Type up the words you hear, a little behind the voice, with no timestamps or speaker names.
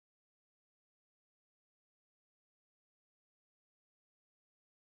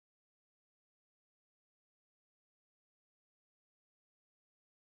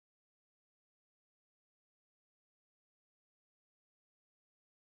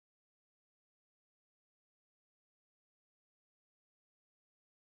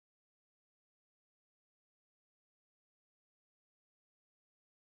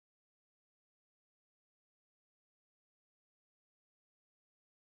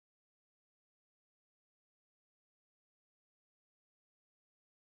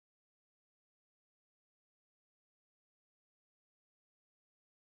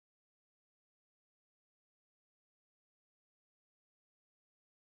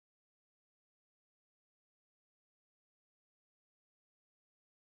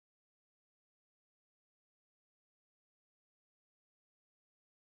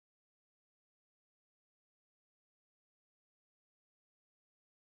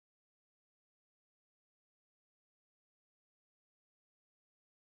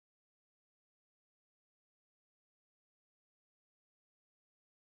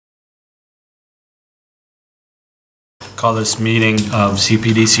Call this meeting of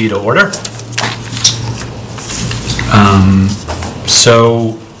CPDC to order.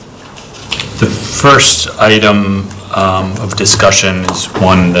 So the first item of discussion is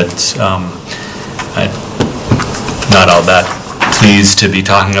one that I'm not all that pleased to be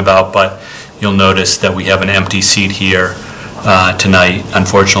talking about, but you'll notice that we have an empty seat here tonight.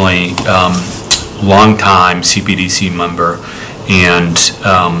 Unfortunately, longtime CPDC member and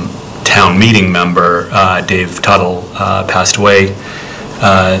town meeting member Dave Tuttle passed away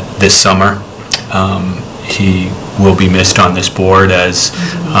this summer. He will be missed on this board, as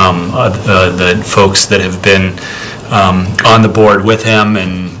the folks that have been on the board with him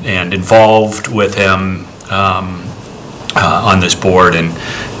and involved with him on this board and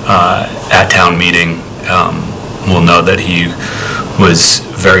at town meeting will know that he was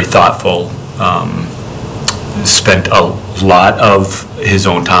very thoughtful, spent a lot of his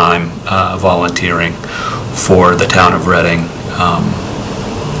own time volunteering for the town of Reading,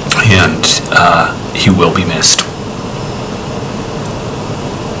 and he will be missed.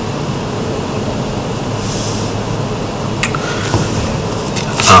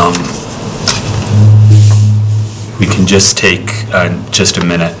 We can just take just a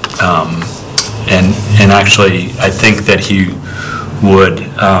minute, and actually I think that he would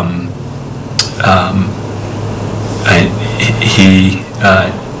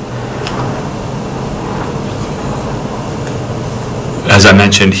as I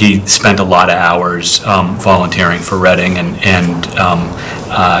mentioned, he spent a lot of hours volunteering for Reading and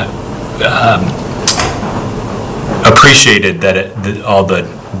appreciated that all the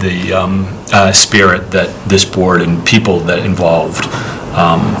spirit that this board and people that involved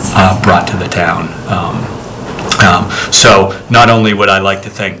brought to the town. So not only would I like to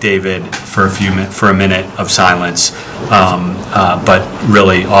thank David for a minute of silence, but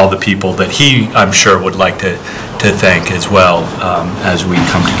really all the people that he, I'm sure, would like to thank as well, as we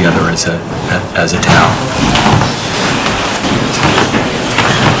come together as a town.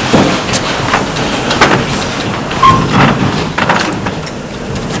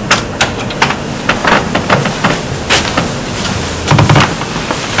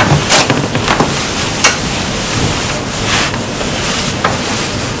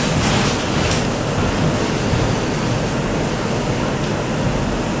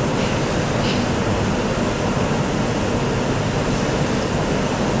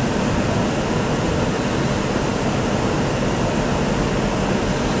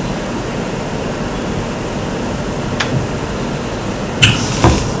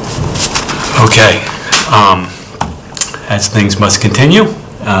 Okay, as things must continue,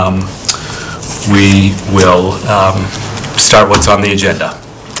 we will start what's on the agenda.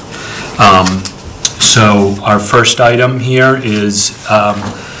 So our first item here is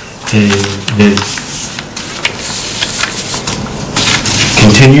the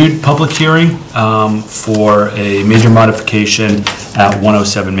continued public hearing for a major modification at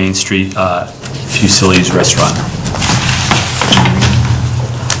 107 Main Street, Fusilli's Restaurant.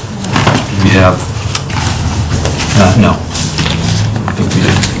 We have, no. I think we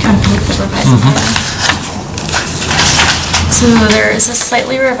did. So there is a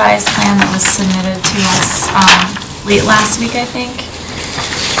slightly revised plan that was submitted to us late last week, I think.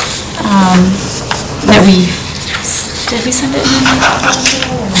 That did we send it in?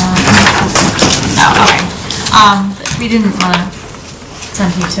 No, okay. We didn't want to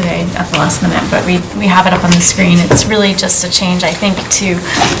send you today at the last minute, but we have it up on the screen. It's really just a change, I think, to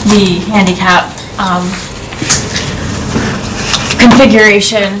the handicap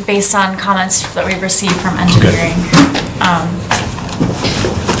configuration based on comments that we've received from engineering.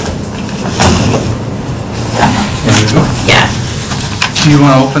 Yeah. Do you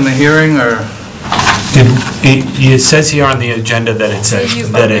want to open the hearing, or? It says here on the agenda that it's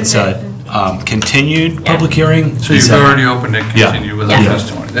a continued public hearing. So you've already opened it, continue with the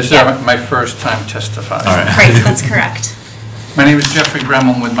testimony. This is my first time testifying. All right. Right, that's correct. My name is Jeffrey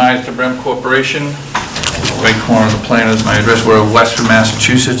Gremlin with Myers to Brem Corporation. Right corner of the plan is my address. We're in Westford,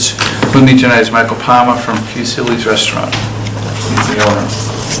 Massachusetts. With me tonight is Michael Palmer from Fusilli's Restaurant. He's the owner.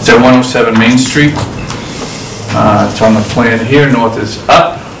 It's at 107 Main Street. It's on the plan here. North is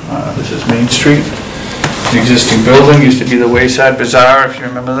up. This is Main Street. The existing building used to be the Wayside Bazaar, if you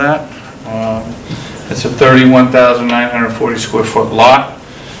remember that. It's a 31,940 square foot lot.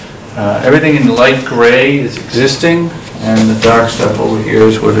 Everything in light gray is existing, and the dark stuff over here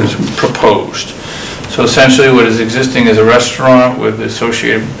is what is proposed. So essentially what is existing is a restaurant with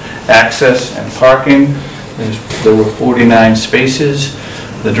associated access and parking. There were 49 spaces.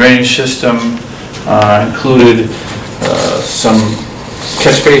 The drainage system included some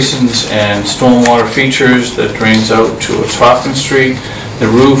catch basins and stormwater features that drains out towards Hopkins Street. The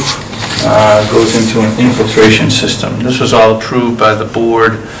roof goes into an infiltration system. This was all approved by the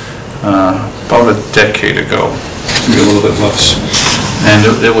board about a decade ago, maybe a little bit less. And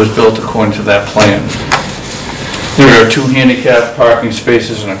it was built according to that plan. There are 2 handicap parking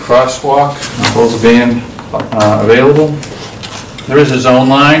spaces and a crosswalk, both being available. There is a zone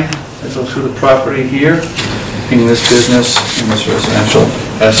line that goes through the property here, being this business and this residential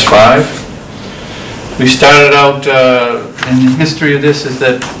S5. We started out, and the history of this is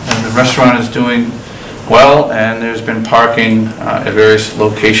that the restaurant is doing well, and there's been parking at various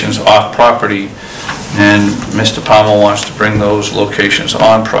locations off property, and Mr. Palmer wants to bring those locations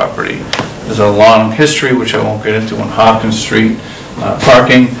on property. There's a long history, which I won't get into, on Hopkins Street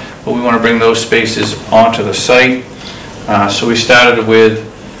parking, but we want to bring those spaces onto the site. So we started with,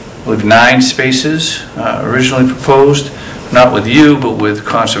 I believe, 9 spaces originally proposed, not with you, but with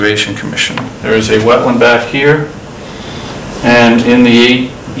Conservation Commission. There is a wetland back here, and in the 8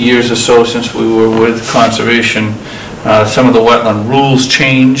 years or so since we were with Conservation, some of the wetland rules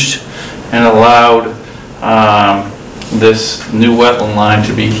changed and allowed this new wetland line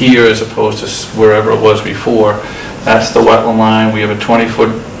to be here as opposed to wherever it was before. That's the wetland line. We have a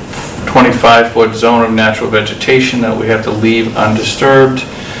 25-foot zone of natural vegetation that we have to leave undisturbed,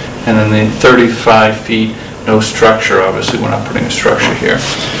 and then the 35 feet, no structure. Obviously, we're not putting a structure here.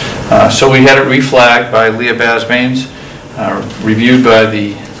 So we had it reflagged by Leah Basmains, reviewed by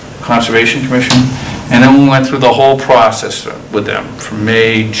the Conservation Commission, and then we went through the whole process with them from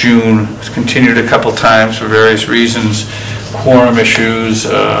May, June. It's continued a couple times for various reasons, quorum issues,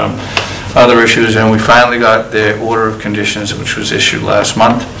 other issues, and we finally got the order of conditions, which was issued last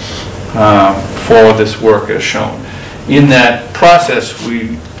month for this work as shown. In that process,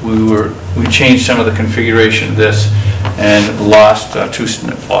 we changed some of the configuration of this and lost but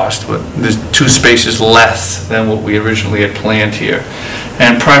there's 2 spaces less than what we originally had planned here.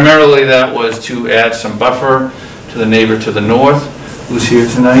 And primarily that was to add some buffer to the neighbor to the north, who's here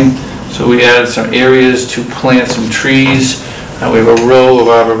tonight. So we added some areas to plant some trees. We have a row of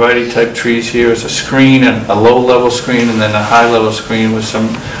arborvitae type trees here. It's a screen, and a low-level screen, and then a high-level screen with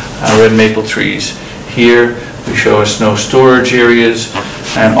some red maple trees. Here we show snow storage areas,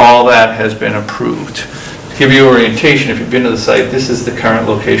 and all that has been approved. To give you orientation, if you've been to the site, this is the current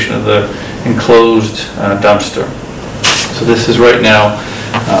location of the enclosed dumpster. So this is right now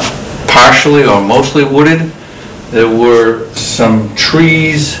partially or mostly wooded. There were some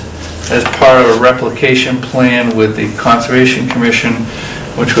trees as part of a replication plan with the Conservation Commission,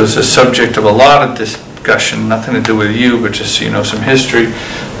 which was a subject of a lot of discussion, nothing to do with you, but just so you know some history.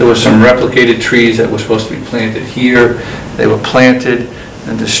 There were some replicated trees that were supposed to be planted here. They were planted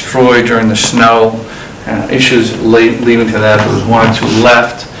and destroyed during the snow. Issues leading to that, there was 1 or 2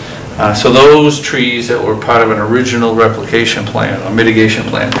 left. So those trees that were part of an original replication plan or mitigation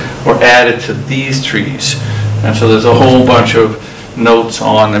plan were added to these trees. And so there's a whole bunch of notes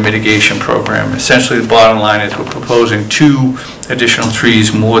on the mitigation program. Essentially, the bottom line is we're proposing 2 additional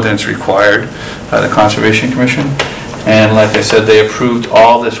trees more than is required by the Conservation Commission. And like I said, they approved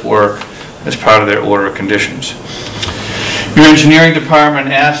all this work as part of their order of conditions. Your engineering department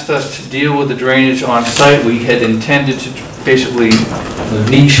asked us to deal with the drainage on site. We had intended to basically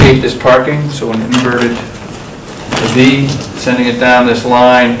V-shape this parking, so an inverted V, sending it down this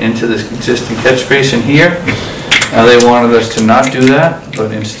line into this existing catch basin here. They wanted us to not do that,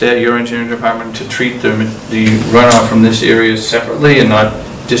 but instead your engineering department to treat the runoff from this area separately and not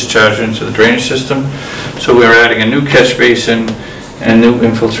discharge it into the drainage system. So we're adding a new catch basin and new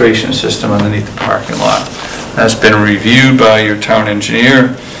infiltration system underneath the parking lot. That's been reviewed by your town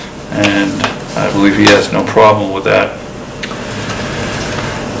engineer, and I believe he has no problem with that.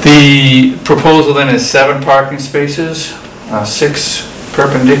 The proposal then is 7 parking spaces, 6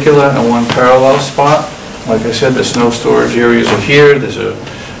 perpendicular and 1 parallel spot. Like I said, the snow storage areas are here. There's a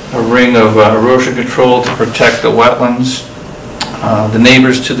ring of erosion control to protect the wetlands. The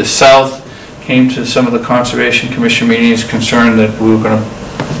neighbors to the south came to some of the Conservation Commission meetings concerned that we were going to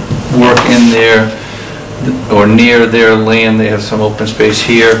work in there or near their land. They have some open space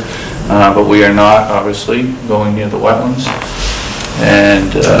here, but we are not obviously going near the wetlands.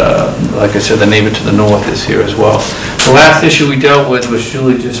 And like I said, the neighbor to the north is here as well. The last issue we dealt with, which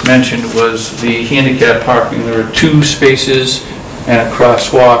Julie just mentioned, was the handicap parking. There are 2 spaces and a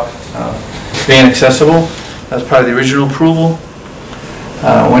crosswalk, van accessible. That's part of the original approval.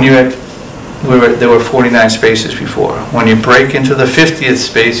 When you had, there were 49 spaces before. When you break into the 50th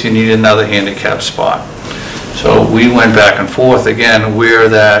space, you need another handicap spot. So we went back and forth again where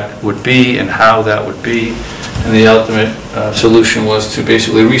that would be and how that would be. And the ultimate solution was to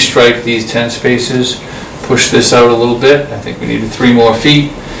basically restrike these 10 spaces, push this out a little bit. I think we needed 3 more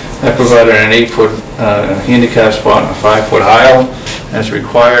feet. That provided an 8-foot handicap spot and a 5-foot aisle as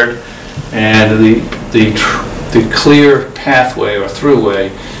required. And the clear pathway or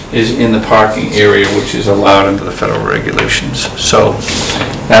throughway is in the parking area, which is allowed under the federal regulations. So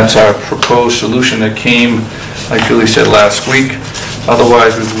that's our proposed solution that came, like Julie said, last week.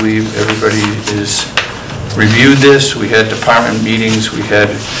 Otherwise, we believe everybody is reviewed this. We had department meetings, we had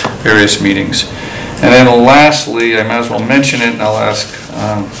various meetings. And then lastly, I might as well mention it, and I'll ask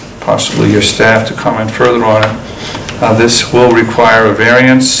possibly your staff to comment further on it. This will require a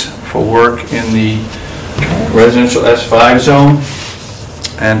variance for work in the residential S5 zone.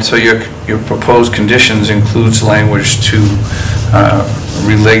 And so your proposed conditions includes language to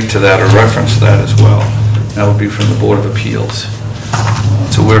relate to that or reference that as well. That will be from the Board of Appeals.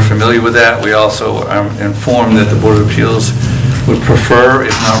 So we're familiar with that. We also are informed that the Board of Appeals would prefer,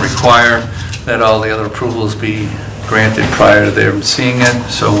 if not require, that all the other approvals be granted prior to their seeing it.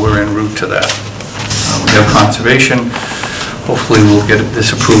 So we're en route to that. We have conservation. Hopefully we'll get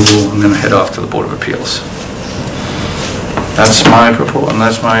this approval and then head off to the Board of Appeals. That's my proposal, and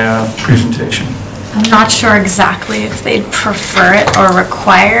that's my presentation. I'm not sure exactly if they'd prefer it or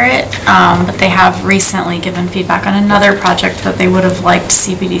require it, but they have recently given feedback on another project that they would have liked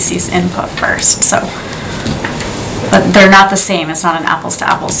CPDC's input first, so. But they're not the same, it's not an apples to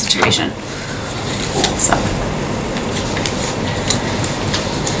apples situation, so.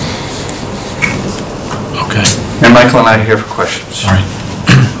 Okay. And Michael and I are here for questions. All right.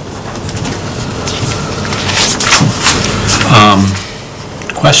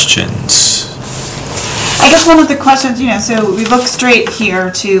 Questions? I guess one of the questions, so we look straight here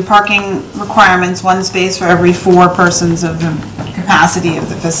to parking requirements, 1 space for every 4 persons of the capacity of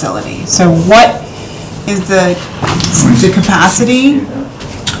the facility. So what is the capacity?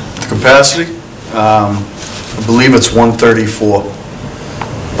 The capacity, I believe it's 134,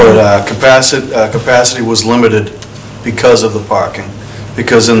 but capacity was limited because of the parking.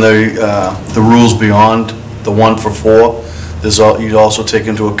 Because in the rules beyond the 1 for 4, you'd also take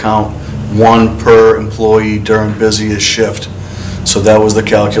into account 1 per employee during busiest shift. So that was the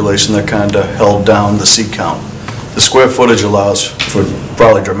calculation that kind of held down the seat count. The square footage allows for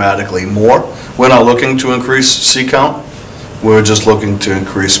probably dramatically more. We're not looking to increase seat count. We're just looking to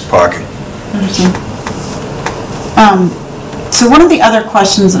increase parking. So one of the other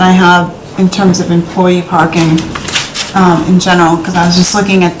questions that I have in terms of employee parking in general, because I was just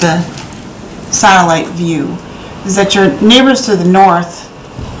looking at the satellite view, is that your neighbors to the north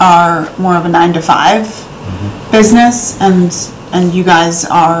are more of a 9 to 5 business, and you guys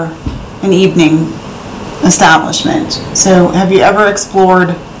are an evening establishment. So have you ever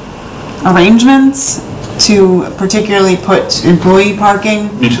explored arrangements to particularly put employee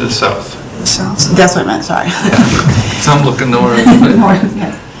parking? Me to the south. That's what I meant, sorry. So I'm looking north.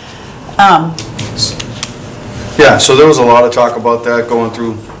 Yeah, so there was a lot of talk about that going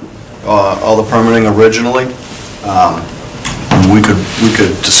through all the permitting originally. We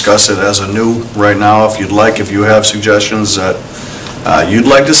could discuss it as a new right now if you'd like, if you have suggestions that you'd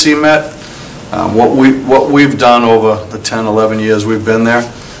like to see met. What we've done over the 10, 11 years we've been there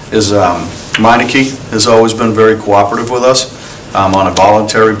is Meineke has always been very cooperative with us on a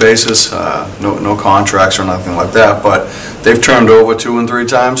voluntary basis, no contracts or nothing like that, but they've turned over 2 and 3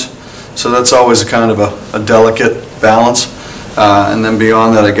 times, so that's always kind of a delicate balance. And then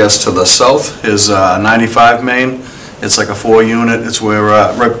beyond that, I guess to the south is 95 Main. It's like a 4-unit. It's where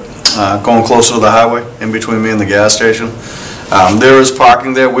going closer to the highway, in between me and the gas station. There is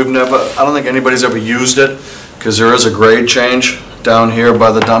parking there. I don't think anybody's ever used it because there is a grade change down here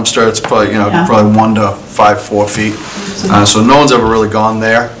by the dumpster. It's probably probably 1 to 4 feet. So no one's ever really gone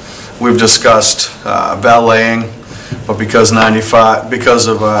there. We've discussed valeting, but because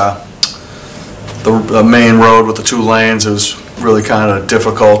of the main road with the 2 lanes, it was really kind of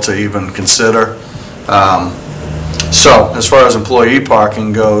difficult to even consider. So as far as employee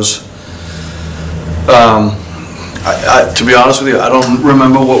parking goes, to be honest with you, I don't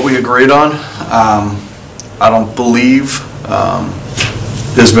remember what we agreed on. I don't believe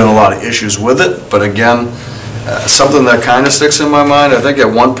there's been a lot of issues with it, but again, something that kind of sticks in my mind, I think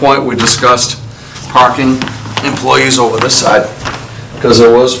at one point we discussed parking employees over this side because it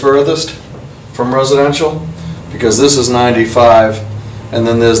was furthest from residential, because this is 95 and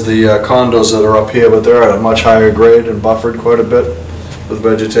then there's the condos that are up here, but they're at a much higher grade and buffered quite a bit with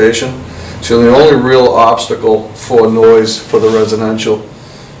vegetation. So the only real obstacle for noise for the residential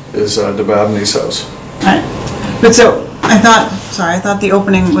is DeBavney's house. Right. But so I thought the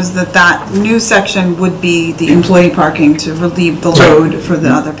opening was that new section would be the employee parking to relieve the load for the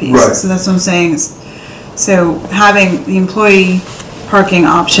other piece. Right. So that's what I'm saying is, so having the employee parking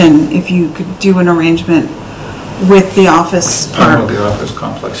option, if you could do an arrangement with the office park. The office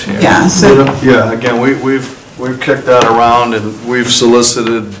complex here. Yeah, so, Yeah, again, we've kicked that around and we've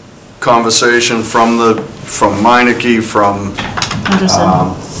solicited conversation from Meineke, from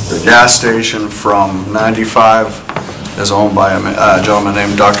understood. the gas station, from 95, is owned by a gentleman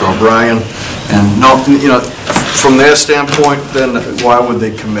named Dr. O'Brien. And no, from their standpoint, then why would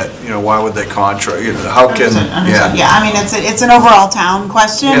they commit? Why would they contract? How can, Understood. Yeah, I mean, it's an overall town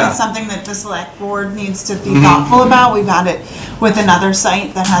question. Yeah. It's something that the select board needs to be thoughtful about. We've had it with another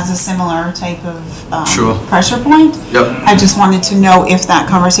site that has a similar type of Sure. pressure point. Yep. I just wanted to know if that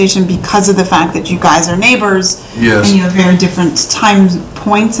conversation, because of the fact that you guys are neighbors, Yes. and you have very different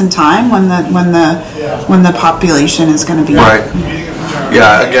points in time when the population is going to be. Right.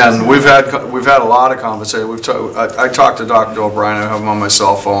 Yeah, again, we've had a lot of conversation. I talked to Dr. O'Brien, I have him on my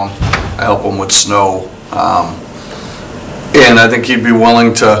cell phone, I help him with snow. And I think he'd be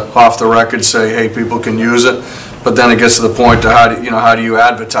willing to, off the record, say, hey, people can use it. But then it gets to the point to how do you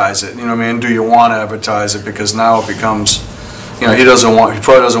advertise it? You know what I mean? Do you want to advertise it? Because now it becomes, he probably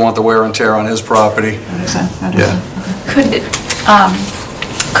doesn't want the wear and tear on his property. Yeah.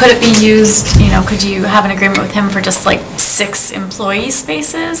 Could it be used, could you have an agreement with him for just like 6 employee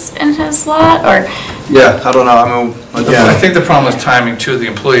spaces in his lot, or? Yeah, I don't know, I mean, again. I think the problem is timing too. The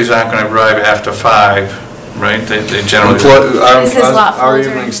employees aren't going to arrive after 5, right? They generally. Is his lot Our full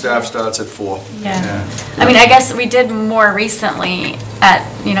evening during- staff starts at 4. Yeah. I mean, I guess we did more recently at,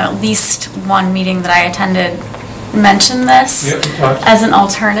 at least one meeting that I attended mention this Yeah, we talked. as an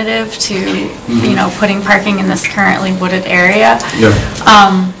alternative to, putting parking in this currently wooded area. Yeah.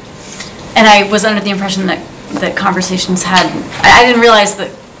 And I was under the impression that conversations I didn't realize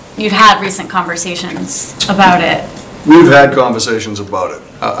that you'd had recent conversations about it. We've had conversations about it,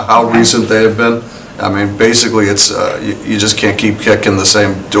 how recent they have been. I mean, basically, it's, you just can't keep kicking the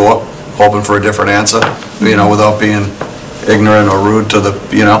same door, hoping for a different answer, without being ignorant or rude to the,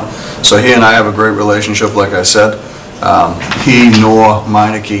 So he and I have a great relationship, like I said. He nor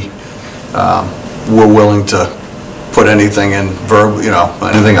Meineke were willing to put anything in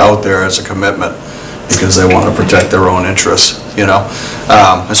anything out there as a commitment, because they want to protect their own interests,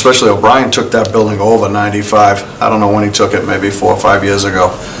 Especially O'Brien took that building over 95. I don't know when he took it, maybe 4 or 5 years ago.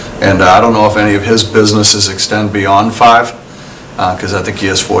 And I don't know if any of his businesses extend beyond 5, because I think he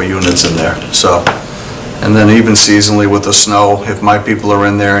has 4 units in there, so. And then even seasonally with the snow, if my people are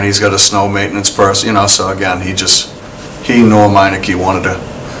in there and he's got a snow maintenance person, so again, he nor Meineke wanted to.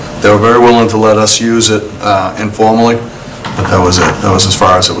 They were very willing to let us use it informally, but that was it. That was as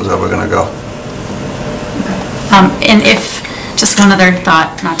far as it was ever going to go. And if, just one other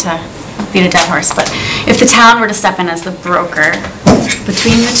thought, not to beat a dead horse, but if the town were to step in as the broker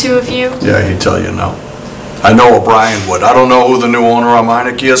between the two of you? Yeah, he'd tell you no. I know O'Brien would. I don't know who the new owner of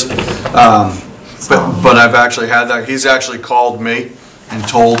Meineke is, but I've actually had that. He's actually called me and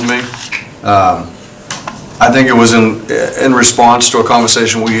told me. I think it was in response to a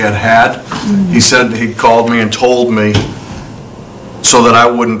conversation we had had. He said he called me and told me so that I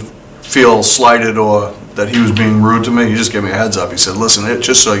wouldn't feel slighted or that he was being rude to me. He just gave me a heads up. He said, listen,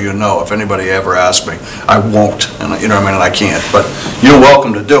 just so you know, if anybody ever asks me, I won't, and and I can't. But you're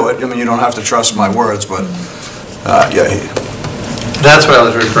welcome to do it. I mean, you don't have to trust my words, but yeah. That's what I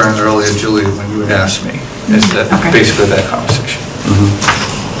was referring to earlier, Julie, when you had asked me, is that basically that conversation.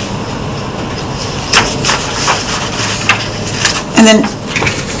 And then,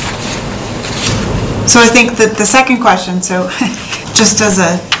 so I think that the second question, so just as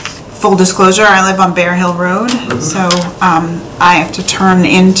a full disclosure, I live on Bear Hill Road, so I have to turn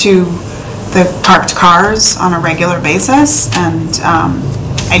into the parked cars on a regular basis, and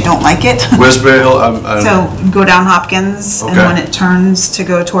I don't like it. Where's Bear Hill? So go down Hopkins, and when it turns to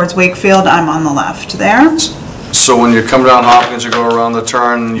go towards Wakefield, I'm on the left there. So when you come down Hopkins, you go around the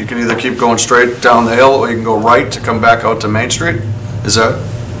turn, you can either keep going straight down the hill, or you can go right to come back out to Main Street? Is that?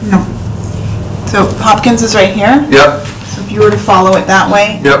 No. So Hopkins is right here. Yep. So if you were to follow it that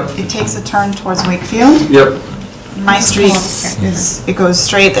way, Yep. it takes a turn towards Wakefield. Yep. My street it goes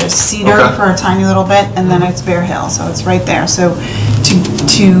straight, there's Cedar Okay. for a tiny little bit, and then it's Bear Hill, so it's right there. So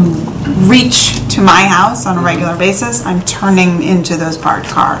to reach to my house on a regular basis, I'm turning into those parked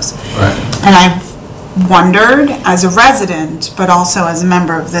cars. Right. And I've wondered, as a resident, but also as a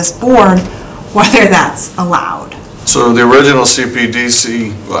member of this board, whether that's allowed. So the original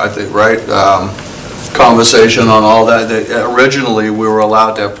CPDC, I think, right, conversation on all that, originally we were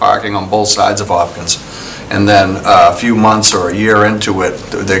allowed to have parking on both sides of Hopkins. And then a few months or a year into it,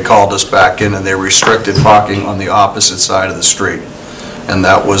 they called us back in and they restricted parking on the opposite side of the street. And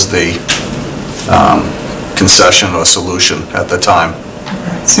that was the concession or solution at the time.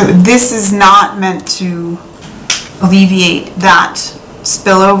 So this is not meant to alleviate that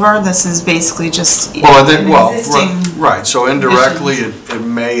spillover, this is basically just Well, I think, an well, existing... right, so indirectly it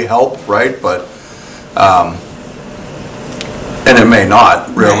may help, right, but, and it may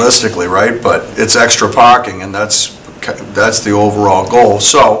not realistically, right, but it's extra parking and that's the overall goal.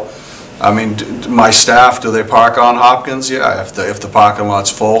 So, I mean, my staff, do they park on Hopkins? Yeah, if the parking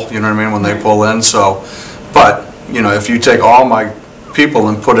lot's full, you know what I mean, when they pull in, so, but, you know, if you take all my people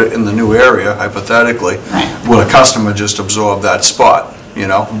and put it in the new area, hypothetically, will a customer just absorb that spot, you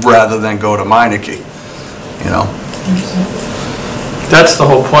know, rather than go to Meineke, you know? That's the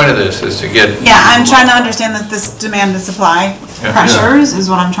whole point of this, is to get... Yeah, I'm trying to understand that this demand and supply pressures is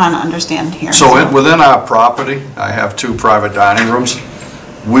what I'm trying to understand here. So within our property, I have 2 private dining rooms.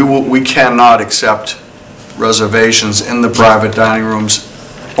 We cannot accept reservations in the private dining rooms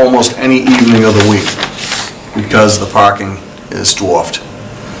almost any evening of the week because the parking is dwarfed.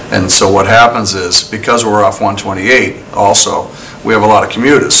 And so what happens is, because we're off 128 also, we have a lot of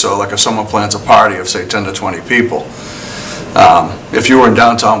commuters. So like if someone plans a party of say 10 to 20 people, if you were in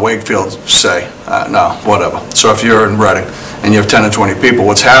downtown Wakefield, say, no, whatever. So if you're in Reading and you have 10 to 20 people,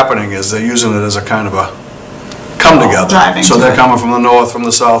 what's happening is they're using it as a kind of a come together. So they're coming from the north, from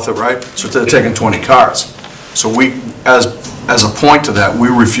the south, right? So they're taking 20 cars. So we, as a point to that, we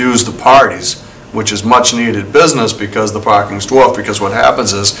refuse the parties, which is much needed business because the parking's dwarfed, because what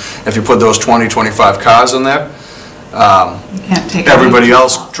happens is, if you put those 20, 25 cars in there, everybody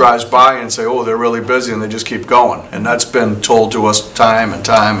else drives by and say, oh, they're really busy, and they just keep going. And that's been told to us time and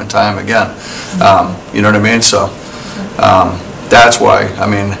time and time again. You know what I mean? So that's why, I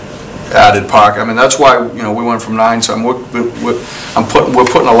mean, added park. I mean, that's why, you know, we went from 9, so we're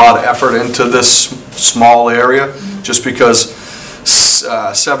putting a lot of effort into this small area, just because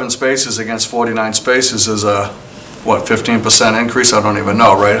 7 spaces against 49 spaces is a, what, 15% increase? I don't even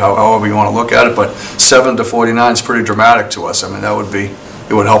know, right? However you want to look at it, but 7 to 49 is pretty dramatic to us. I mean, that would be,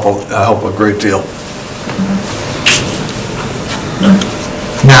 it would help a great deal.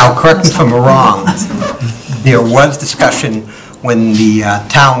 Now, correct me if I'm wrong, there was discussion when the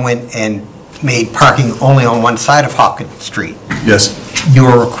town went and made parking only on one side of Hopkins Street. Yes. You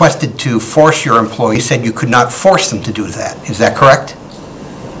were requested to force your employees, said you could not force them to do that. Is that correct?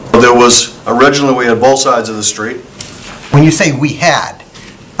 There was, originally we had both sides of the street. When you say we had,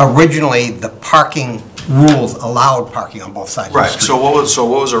 originally the parking rules allowed parking on both sides of the street. Right, so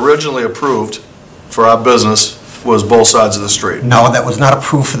what was originally approved for our business was both sides of the street. No, that was not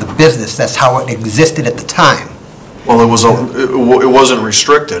approved for the business. That's how it existed at the time. Well, it wasn't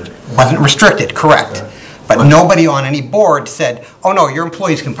restricted. Wasn't restricted, correct. Okay. But nobody on any board said, oh no, your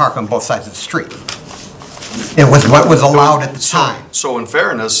employees can park on both sides of the street. It was what was allowed at the time. So in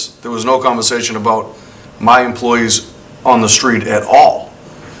fairness, there was no conversation about my employees on the street at all.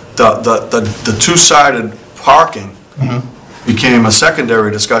 The two-sided parking became a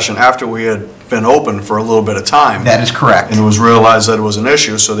secondary discussion after we had been open for a little bit of time. That is correct. And it was realized that it was an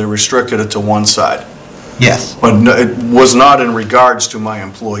issue, so they restricted it to one side. Yes. But no, it was not in regards to my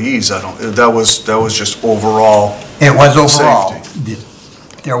employees. That was just overall. It was overall. Safety.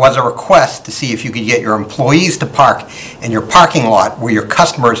 There was a request to see if you could get your employees to park in your parking lot where your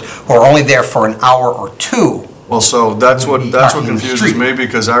customers who are only there for an hour or 2. Well, so that's what confuses me,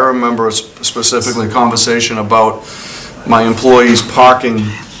 because I remember specifically a conversation about my employees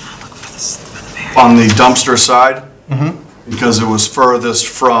parking on the dumpster side because it was furthest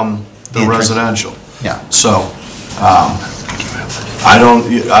from the residential. Yeah. So, I'm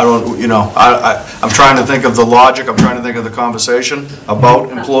trying to think of the logic, I'm trying to think of the conversation about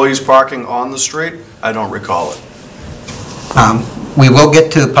employees parking on the street. I don't recall it. We will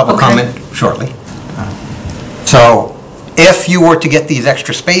get to public comment shortly. So, if you were to get these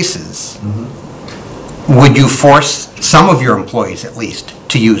extra spaces, would you force some of your employees at least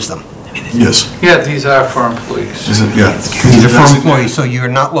to use them? Yes. Yeah, these are for employees. Yeah. These are for employees, so you're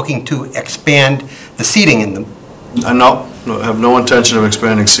not looking to expand the seating in them? No, I have no intention of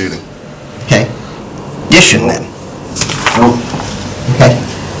expanding seating. Okay. Addition then? Nope. Okay.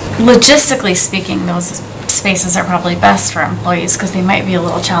 Logistically speaking, those spaces are probably best for employees because they might be a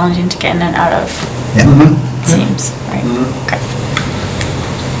little challenging to get in and out of. Yeah. It seems, right? Okay.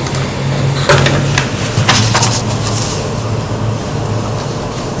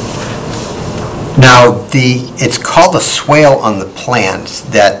 Now, it's called a swale on the plans,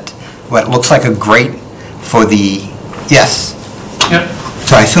 that what looks like a grate for the, yes. Yep.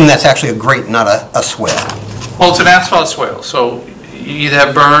 So I assume that's actually a grate, not a swale. Well, it's an asphalt swale, so you either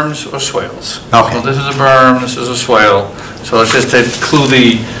have berms or swales. Okay. So this is a berm, this is a swale, so it's just to clue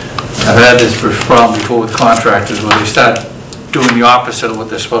I've had this problem before with contractors where they start doing the opposite of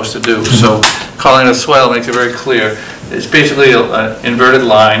what they're supposed to do. So calling it a swale makes it very clear. It's basically an inverted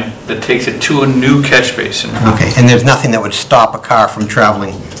line that takes it to a new catch basin. Okay, and there's nothing that would stop a car from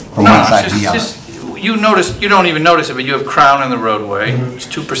traveling from one side to the other? You don't even notice it, but you have crown in the roadway, it's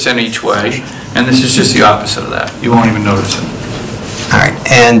 2% each way, and this is just the opposite of that. You won't even notice it. All right,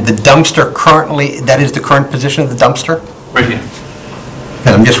 and the dumpster currently, that is the current position of the dumpster? Right here. And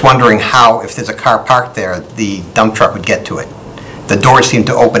I'm just wondering how, if there's a car parked there, the dump truck would get to it. The doors seem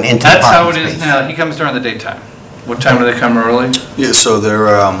to open into the That's how parking it is space. now. He comes during the daytime. What time do they come early? Yeah, so they're,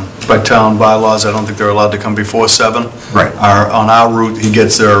 by town bylaws, I don't think they're allowed to come before 7. Right. On our route, he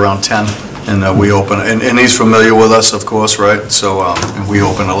gets there around 10, and we open, and he's familiar with us, of course, right? So, and we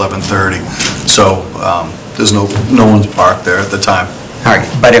open 11:30. So, there's no one's parked there at the time. All right,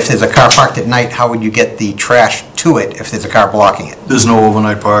 but if there's a car parked at night, how would you get the trash to it if there's a car blocking it? There's no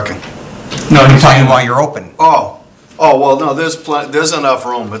overnight parking. No, I'm talking while you're open. Oh, well, no, there's enough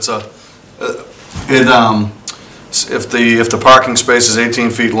room. It's if the parking space is 18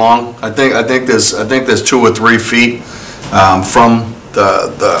 feet long, I think there's 2 or 3 feet from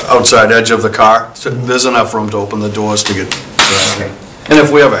the outside edge of the car. So there's enough room to open the doors to get. Okay. And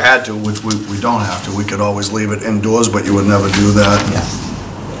if we ever had to, which we don't have to, we could always leave it indoors, but you would never do that. Yeah.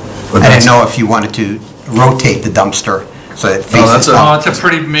 But I didn't know if you wanted to rotate the dumpster so that it faces. Oh, it's a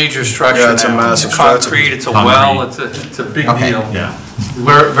pretty major structure now. Yeah, it's a massive It's structure. concrete, it's a Concrete. well, it's a big Okay. deal. Yeah.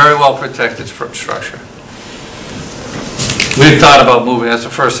 Very well protected structure. We had thought about moving, that's the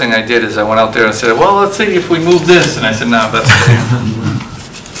first thing I did, is I went out there and said, well, let's see if we move this, and I said, no, that's.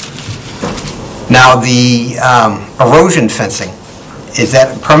 Now, the erosion fencing, is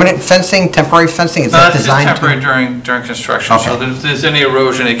that permanent fencing, temporary fencing? Is No, that that's just designed to? temporary during construction, so Okay. if there's any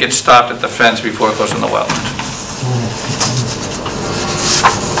erosion, it gets stopped at the fence before it goes in the wetland.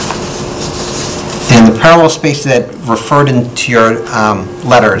 And the parallel space that referred into your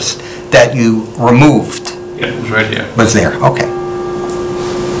letters that you removed Yeah, it was right here. was there, okay.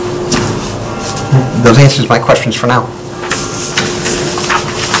 Those answers my questions for now.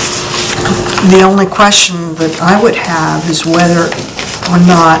 The only question that I would have is whether or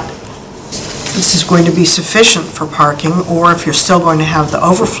not this is going to be sufficient for parking, or if you're still going to have the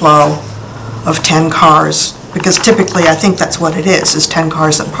overflow of 10 cars, because typically, I think that's what it is 10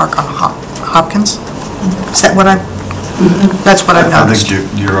 cars that park on Hopkins? Is that what that's what I've I noticed?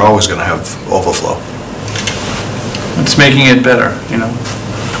 think you're always going to have overflow. It's making it better, you know?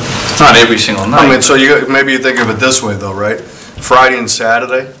 It's not every single night. I mean, so maybe you think of it this way though, right? Friday and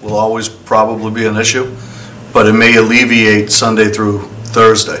Saturday will always probably be an issue, but it may alleviate Sunday through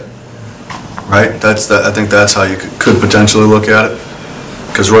Thursday, right? I think that's how you could potentially look at it.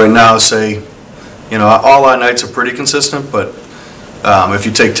 Because right now, say, you know, all our nights are pretty consistent, but if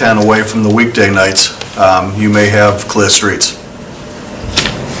you take 10 away from the weekday nights, you may have clear streets.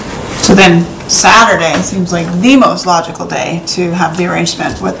 So then Saturday seems like the most logical day to have the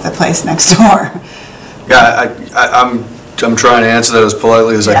arrangement with the place next door. Yeah, I'm trying to answer that as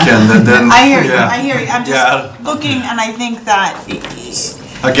politely as I can. Then I hear you, yeah. I hear you. I'm Yeah. just looking, and I think that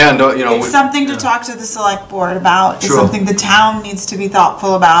Again, don't, you know. it's something to talk to the select board about. It's Sure. something the town needs to be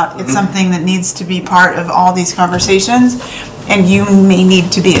thoughtful about. It's something that needs to be part of all these conversations, and you may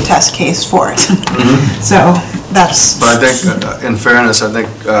need to be a test case for it. So that's. But I think, in fairness, I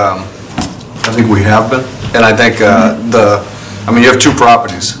think we have been, and I think I mean, you have 2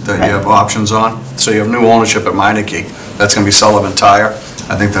 properties that you have options on. So you have new ownership at Meineke, that's gonna be Sullivan Tire.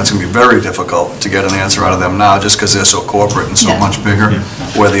 I think that's gonna be very difficult to get an answer out of them now, just because they're so corporate and so Yeah. much bigger,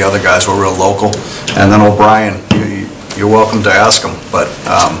 where the other guys were real local. And then O'Brien, you're welcome to ask them, but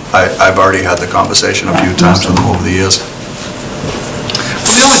I've already had the conversation a few times with them over the years.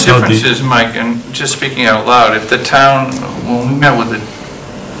 The only difference is, Mike, and just speaking out loud, if the town, when we met with the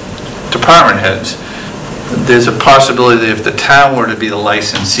department heads, there's a possibility that if the town were to be the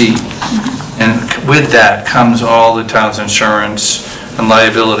licensee, and with that comes all the town's insurance and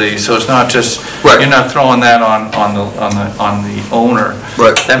liability, so it's not just, Right. you're not throwing that on the owner.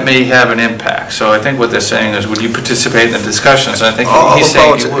 Right. That may have an impact. So I think what they're saying is, would you participate in the discussions? And I think I'll he's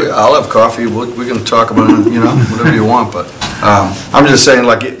saying you would. I'll have coffee, we can talk about it, you know, whatever you want, but I'm just saying,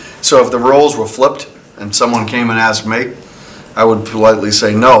 like, so if the roles were flipped and someone came and asked me, I would politely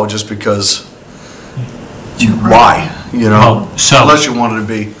say no, just because, why, you know? Well, so-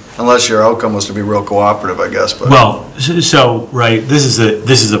 Unless your outcome was to be real cooperative, I guess, but. Well, so, right, this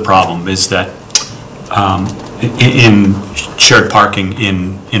is the problem, is that in shared parking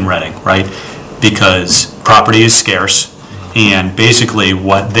in Reading, right? because property is scarce, and basically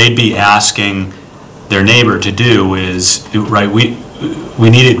what they'd be asking their neighbor to do is, right, we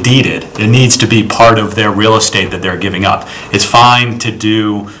need it deeded. It needs to be part of their real estate that they're giving up. It's fine to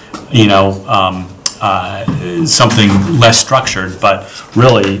do, you know, something less structured, but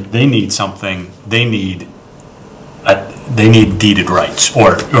really, they need something, they need deeded rights,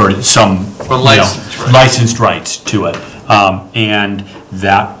 or some, Or licensed rights. licensed rights to it. And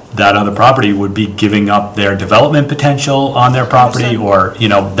that other property would be giving up their development potential on their property, or, you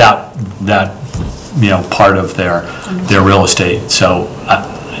know, that, you know, part of their real estate, so.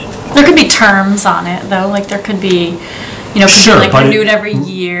 There could be terms on it, though, like there could be, you know, could be Sure, like but renewed every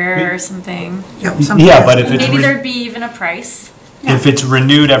year or something. Yep, something Yeah, like but that. if it's, Maybe there'd be even a price. if it's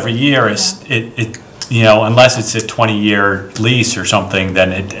renewed every year, it, you know, unless it's a 20-year lease or something,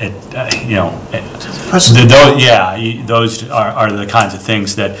 then you know, those are the kinds of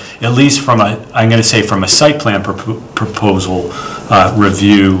things that, at least from I'm going to say from a site plan proposal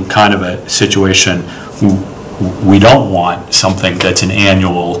review kind of a situation, we don't want something that's an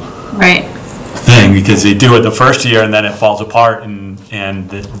annual Right. thing, because they do it the first year and then it falls apart, and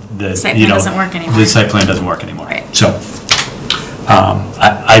the Site you plan know, doesn't work anymore. the site plan doesn't work anymore. Right. So,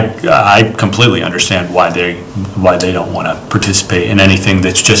 I completely understand why they don't want to participate in anything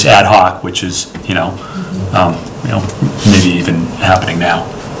that's just ad hoc, which is, you know, maybe even happening now.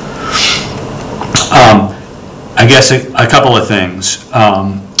 I guess a couple of things.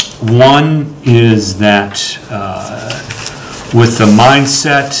 One is that with the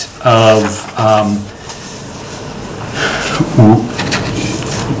mindset of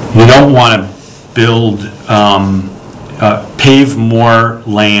you don't want to build, pave more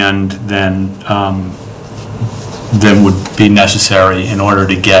land than would be necessary in order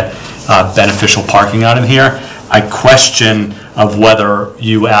to get beneficial parking out of here. I question of whether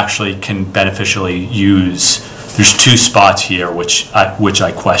you actually can beneficially use. There's two spots here which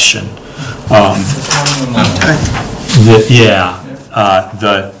I question.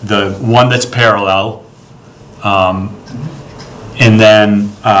 The one that's parallel, and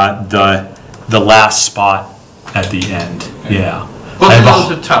then the last spot at the end. Yeah. Both of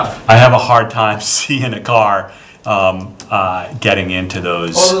those are tough. I have a hard time seeing a car getting into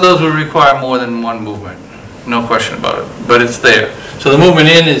those. Both of those would require more than one movement, no question about it, but it's there. So the movement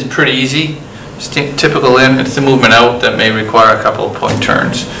in is pretty easy. It's typical in, it's the movement out that may require a couple of point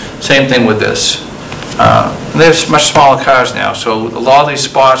turns. Same thing with this. There's much smaller cars now, so a lot of these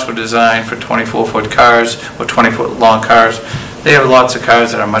spots were designed for 24-foot cars or 20-foot long cars. They have lots of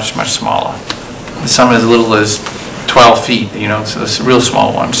cars that are much, much smaller. Some as little as 12 feet, you know, so it's a real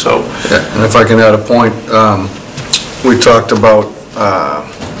small one, so. Yeah, and if I can add a point, we talked about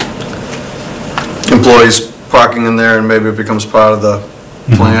employees parking in there, and maybe it becomes part of the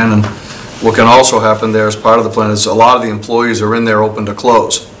plan. And what can also happen there as part of the plan is a lot of the employees are in there open to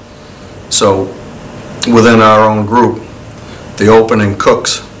close. So within our own group, the opening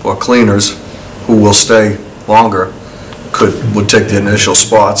cooks or cleaners who will stay longer would take the initial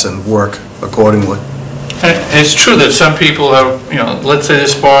spots and work accordingly. And it's true that some people have, you know, let's say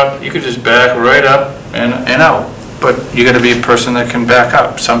this spot, you could just back right up and out, but you got to be a person that can back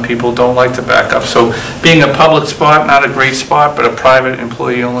up. Some people don't like to back up. So being a public spot, not a great spot, but a private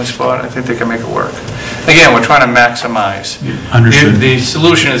employee-only spot, I think they can make it work. Again, we're trying to maximize. Understood. The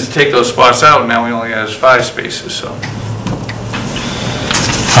solution is to take those spots out. Now we only have 5 spaces, so.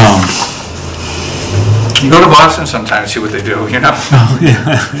 You go to Boston sometimes, see what they do, you know? Oh,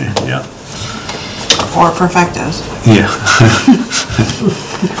 yeah. Or perfectos. Yeah.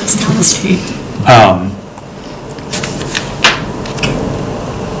 It's down the street.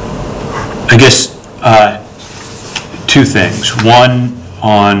 I guess two things. One,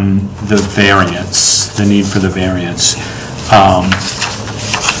 on the variance, the need for the variance.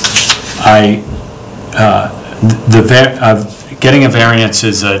 Getting a variance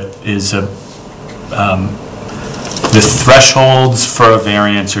is the thresholds for a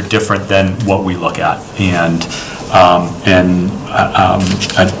variance are different than what we look at, and I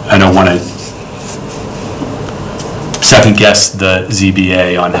don't want to second guess the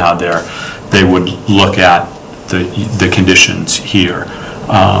ZBA on how they would look at the conditions here,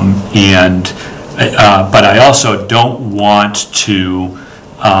 but I also don't want to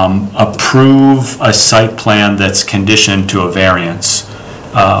approve a site plan that's conditioned to a variance,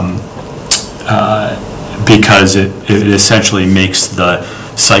 because it essentially makes the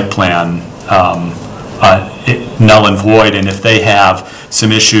site plan null and void, and if they have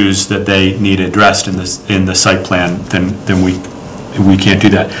some issues that they need addressed in the site plan, then we can't do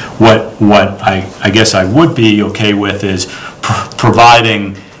that. What I guess I would be okay with is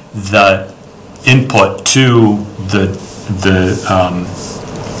providing the input to the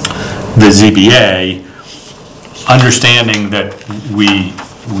ZBA, understanding that we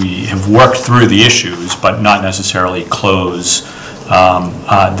have worked through the issues, but not necessarily close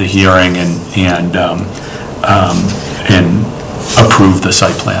the hearing and approve the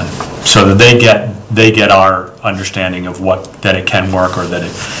site plan, so that they get our understanding of that it can work or that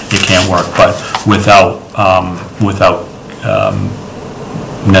it can't work, but without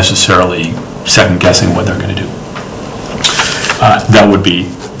necessarily second guessing what they're going to do. That would be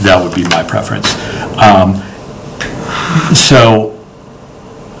my preference.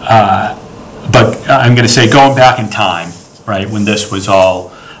 But I'm going to say, going back in time, right, when this was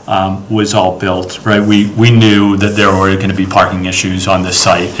all built, right, we knew that there were going to be parking issues on this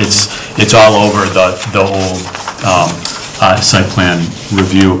site. It's all over the old site plan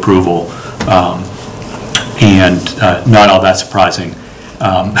review approval, and not all that surprising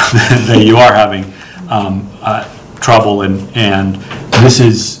that you are having trouble, and this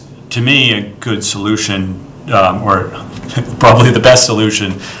is, to me, a good solution, or probably the best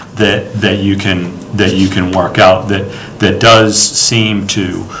solution that you can work out, that does seem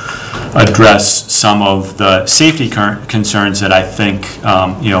to address some of the safety concerns that I think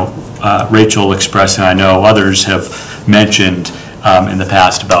Rachel expressed, and I know others have mentioned in the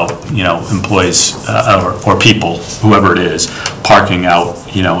past about employees or people, whoever it is, parking out,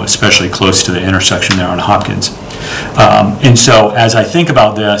 especially close to the intersection there on Hopkins. And so as I think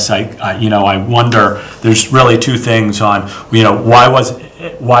about this, I wonder, there's really two things on, why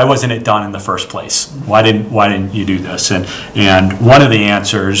wasn't it done in the first place? Why didn't you do this? And one of the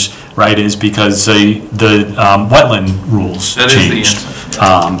answers, right, is because the wetland rules changed.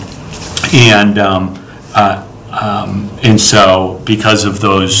 And so because of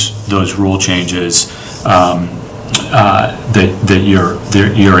those rule changes, that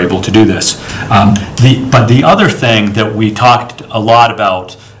you're able to do this. But the other thing that we talked a lot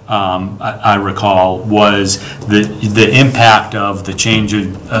about, I recall, was the impact of the change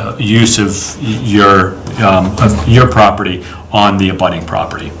of use of your property on the abutting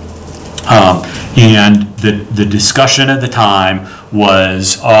property. And the discussion at the time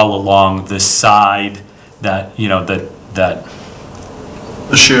was all along the side that the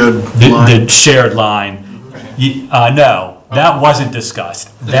shared line. No, that wasn't discussed.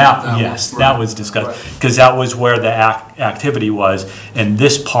 That was discussed, because that was where the activity was, and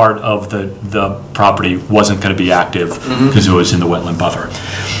this part of the property wasn't going to be active because it was in the wetland buffer.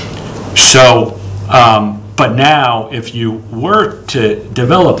 So, but now, if you were to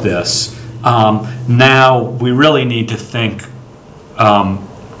develop this, now we really need to think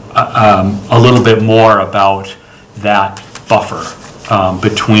a little bit more about that buffer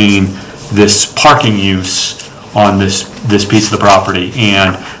between this parking use on this piece of the property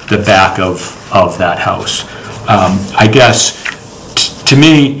and the back of that house. I guess, to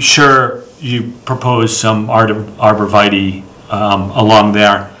me, sure, you propose some arborvitae along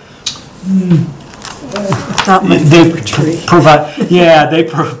there. Not my favorite tree.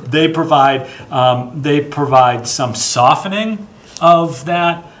 They provide some softening of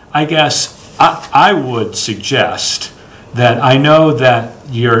that. I guess I would suggest that, I know that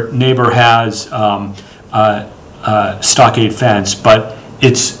your neighbor has stockade fence, but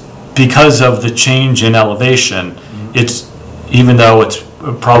it's because of the change in elevation. It's, even though it's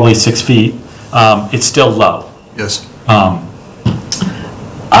probably 6 feet, it's still low. Yes.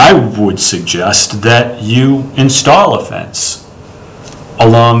 I would suggest that you install a fence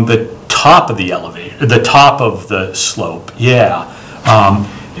along the top of the elevator, the top of the slope. Yeah,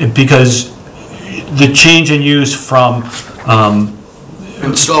 because the change in use from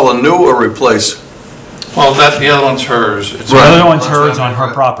install a new or replace? Well, the other one's hers. The other one's hers on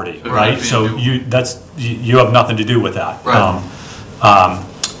her property, right? So you have nothing to do with that. Right.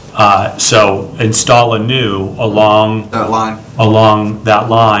 So install a new along that line.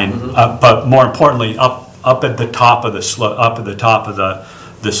 But more importantly, up at the top of the slope,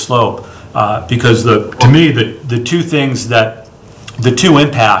 the slope, because to me the two things the two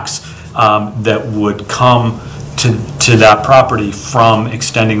impacts that would come to that property from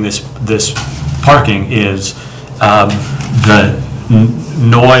extending this parking is the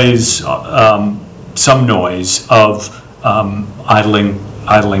noise, some noise of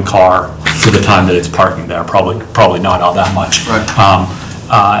idling car for the time that it's parking there. Probably not all that much. Right.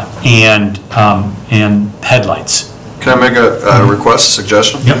 And headlights. Can I make a request, a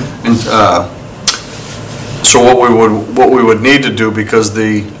suggestion? Yep. And, so what we would need to do, because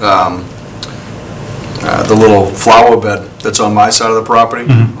the little flower bed that's on my side of the property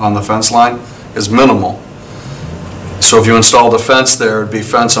on the fence line is minimal. So if you installed a fence there, it'd be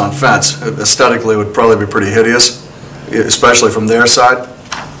fence on fence. Aesthetically, it would probably be pretty hideous, especially from their side.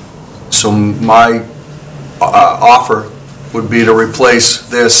 So my offer would be to replace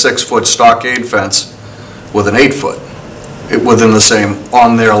their 6-foot stockade fence with an 8-foot, within the same,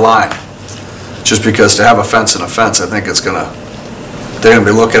 on their line. Just because to have a fence and a fence, I think they're gonna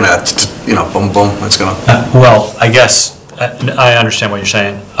be looking at, boom, boom, it's gonna. Well, I guess, I understand what you're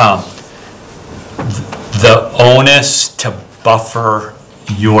saying. The onus to buffer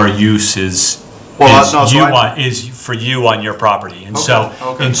your use is for you on your property. And so,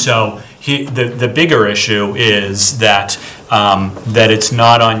 the bigger issue is that, that it's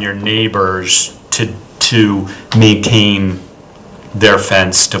not on your neighbors to maintain their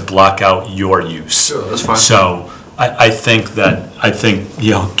fence to block out your use. Sure, that's fine. So I think,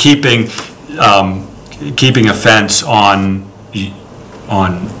 keeping a fence on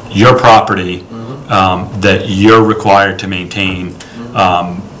your property that you're required to maintain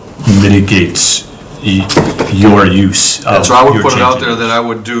mitigates your use of And so I would your put it out changing there that I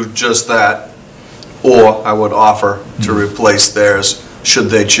would do just that, or I would offer to replace theirs, should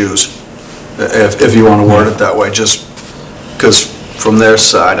they choose, if you want to word it that way, just because from their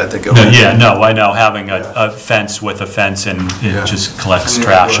side, I think it'll. Yeah, no, I know, having a fence with a fence and it just collects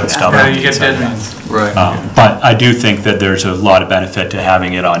trash and stuff. Yeah, you get dead ends. Right. But I do think that there's a lot of benefit to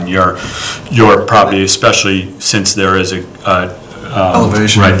having it on your property, especially since there is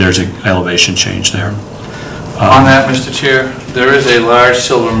Elevation. Right, there's an elevation change there. On that, Mr. Chair, there is a large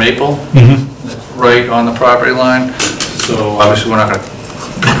silver maple right on the property line, so obviously we're not going to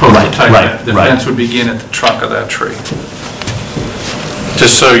propose to Right, the fence would begin at the trunk of that tree.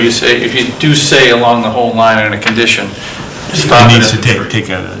 Just so you say, if you do say along the whole line in a condition, stop It it needs at to the tree. take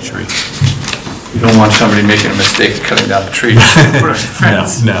out of the tree. You don't want somebody making a mistake cutting down the tree. Put a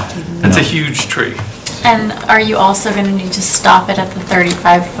fence. No. That's a huge tree. And are you also going to need to stop it at the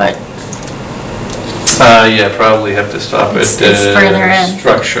 35-foot? Yeah, probably have to stop it. It's further in.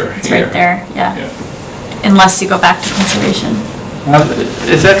 Structure It's here. right there, yeah. Yeah. Unless you go back to conservation.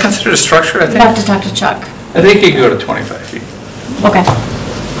 Is that considered a structure, I You have think? to talk to Chuck. I think you can go to 25 feet. Okay.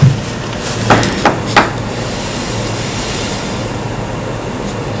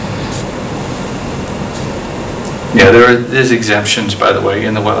 Yeah, there's exemptions, by the way,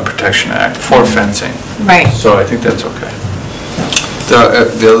 in the Weather Protection Act for fencing, Right. so I think that's okay.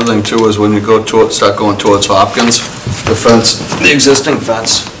 The other thing too is when you start going towards Hopkins, the existing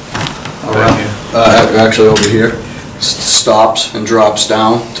fence, Around here. actually over here, stops and drops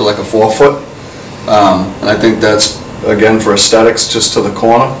down to like a 4-foot. And I think that's, again, for aesthetics, just to the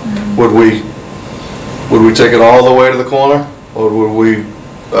corner. Would we take it all the way to the corner, or would we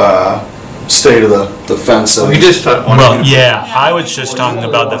stay to the fence? We just thought. Well, yeah, I was just talking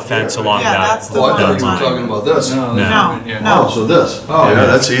about the fence along Yeah, that. that's the Oh, I thought you were line. talking about this. No, No, yeah. no. Oh, so this. Oh, yeah,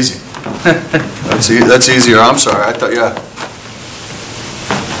 that's easy. That's easier, I'm sorry, I thought, yeah.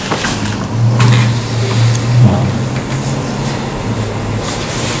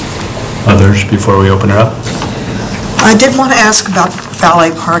 Others before we open it up? I did want to ask about valet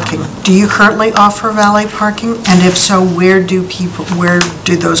parking. Do you currently offer valet parking? And if so, where do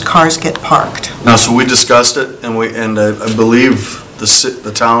those cars get parked? No, so we discussed it, and I believe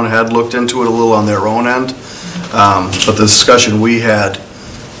the town had looked into it a little on their own end, but the discussion we had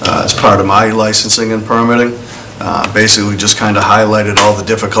as part of my licensing and permitting, basically just kind of highlighted all the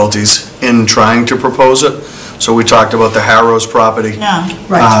difficulties in trying to propose it. So we talked about the Harrow's property. Yeah.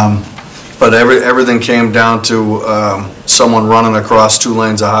 Right. But everything came down to someone running across 2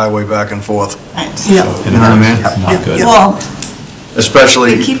 lanes of highway back and forth, Right. Yeah. you know what I mean? Not good. Well,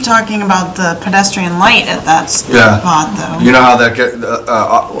 Especially. they keep talking about the pedestrian light at that Yeah. spot, though. You know how that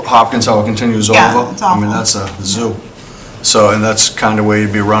Hopkins, how it continues over? Yeah, it's I mean, awful. that's a zoo. So, and that's kind of where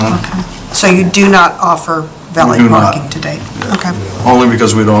you'd be running, So you do not offer valet We do not. parking to date? Okay. only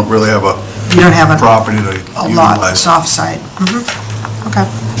because we don't really have a You don't have property to a lot, utilize. it's off-site? Okay.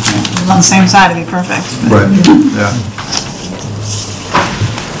 On the same side, it'd be perfect. Right, yeah.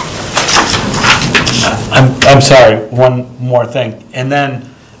 I'm sorry, one more thing. And then,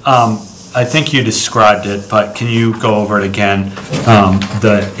 I think you described it, but can you go over it again?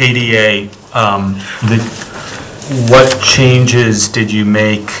 The ADA, what changes did you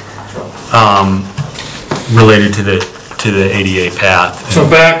make related to the ADA path? So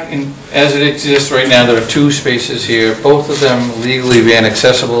back in, as it exists right now, there are 2 spaces here, both of them legally van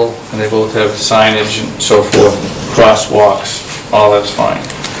accessible, and they both have signage and so forth, crosswalks, all that's fine.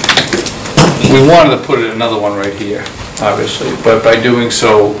 We wanted to put another one right here, obviously, but by doing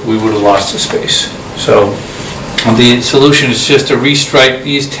so, we would have lost the space. So the solution is just to restripe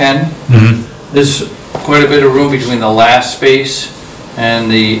these 10. There's quite a bit of room between the last space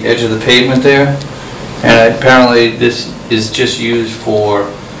and the edge of the pavement there. And apparently this is just used for,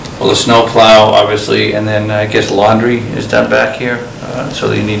 well, the snow plow, obviously, and then I guess laundry is done back here.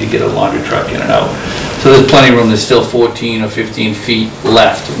 So you need to get a laundry truck in and out. So there's plenty of room. There's still 14 or 15 feet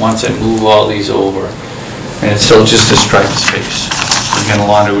left once I move all these over. And it's still just a striped space. Again, the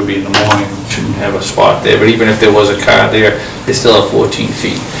laundry would be in the morning, shouldn't have a spot there, but even if there was a car there, they still have 14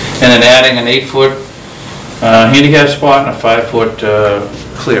 feet. And then adding an 8-foot handicap spot and a 5-foot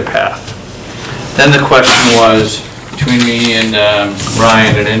clear path. Then the question was, between me and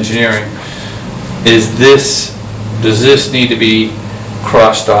Ryan at engineering, does this need to be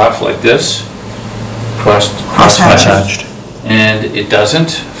crossed off like this? Crosshatched. And it doesn't.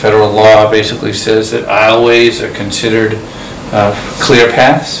 Federal law basically says that aisleways are considered clear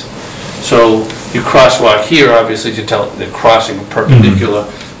paths. So you crosswalk here, obviously, to tell they're crossing perpendicular,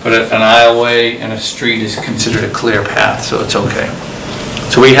 but an aisleway and a street is considered a clear path, so it's okay.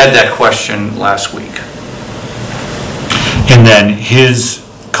 So we had that question last week. And then his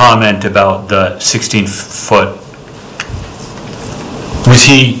comment about the 16-foot,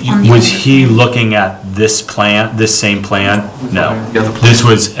 was he looking at this plan, this same plan? No. Yeah, the plan. This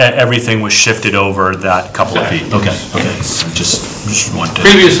was, everything was shifted over that couple of feet. Okay, okay. Just wanted to.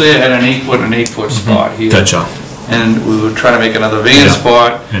 Previously, I had an 8-foot and an 8-foot spot here. Gotcha. And we would try to make another van Yeah.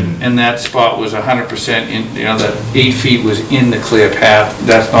 spot, And- and that spot was 100% in, that 8 feet was in the clear path.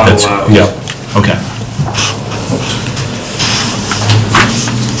 That's not allowed. Yeah, okay.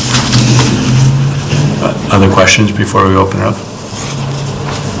 Other questions before we open it up?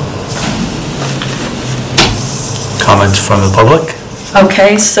 Comments from the public?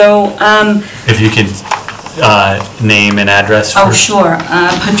 Okay, so, If you could name and address oh, first. sure.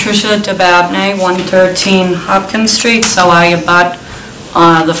 Patricia DeBabney, 113 Hopkins Street, so I abut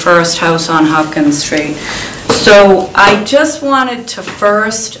the first house on Hopkins Street. So I just wanted to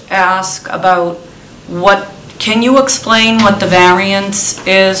first ask about can you explain what the variance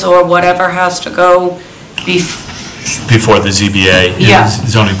is or whatever has to go Before the ZBA, Yeah.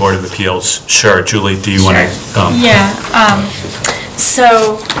 Zoning Board of Appeals. Sure, Julie, do you want to? Yeah,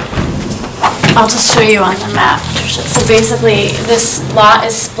 so I'll just show you on the map, Patricia. So basically, this lot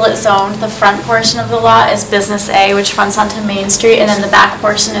is split zoned. The front portion of the lot is Business A, which fronts onto Main Street, and then the back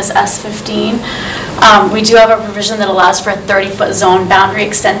portion is S15. We do have a provision that allows for a 30-foot zone boundary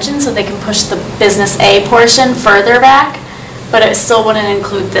extension, so they can push the Business A portion further back, but it still wouldn't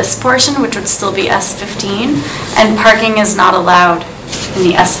include this portion, which would still be S15. And parking is not allowed in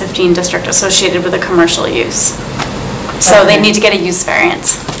the S15 district associated with a commercial use. So they need to get a use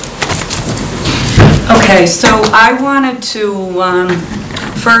variance. Okay, so I wanted to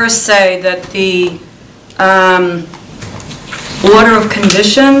first say that the order of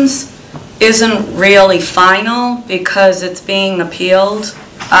conditions isn't really final because it's being appealed.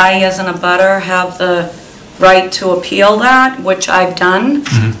 I, as an abutter, have the right to appeal that, which I've done.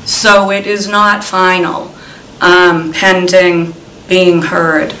 So it is not final, pending being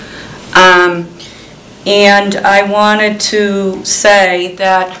heard. And I wanted to say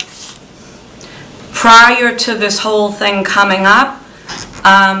that prior to this whole thing coming up,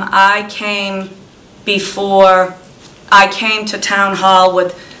 I came to Town Hall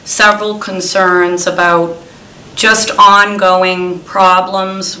with several concerns about just ongoing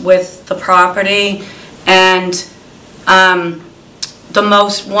problems with the property. And one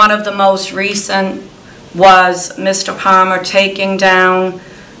of the most recent was Mr. Palmer taking down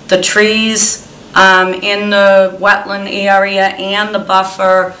the trees in the wetland area and the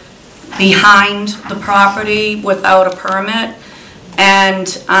buffer behind the property without a permit. And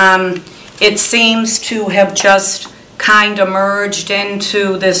it seems to have just kind of merged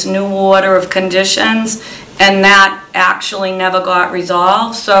into this new order of conditions, and that actually never got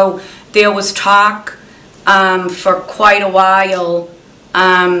resolved. So there was talk for quite a while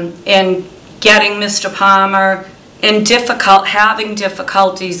in getting Mr. Palmer, having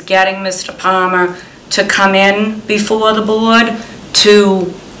difficulties getting Mr. Palmer to come in before the board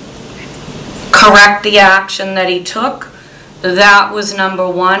to correct the action that he took. That was number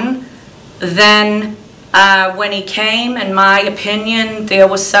one. Then when he came, in my opinion, there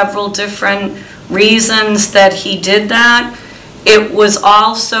were several different reasons that he did that. It was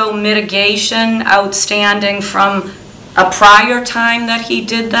also mitigation outstanding from a prior time that he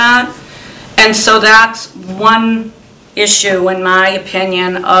did that. And so that's one issue, in my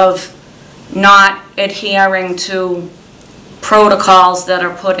opinion, of not adhering to protocols that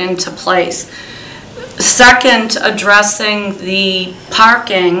are put into place. Second, addressing the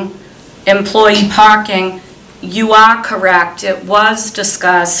parking, employee parking, you are correct. It was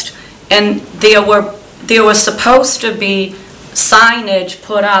discussed, and there were there was supposed to be signage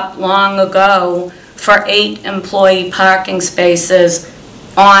put up long ago for 8 employee parking spaces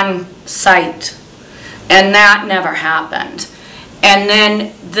on site, and that never happened. And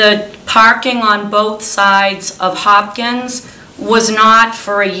then the parking on both sides of Hopkins was not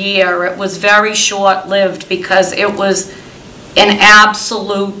for a year. It was very short-lived because it was an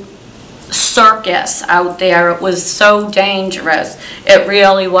absolute circus out there. It was so dangerous. It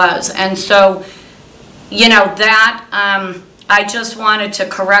really was. And so, you know, that, I just wanted to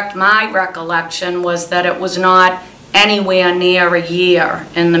correct my recollection was that it was not anywhere near a year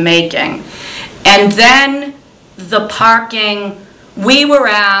in the making. And then the parking, we were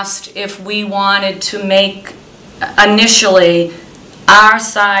asked if we wanted to make initially our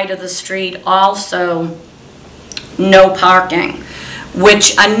side of the street also no parking,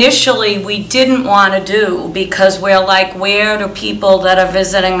 which initially we didn't want to do because we're like, where do people that are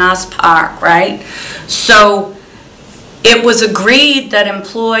visiting us park, right? So it was agreed that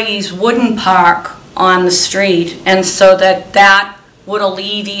employees wouldn't park on the street, and so that would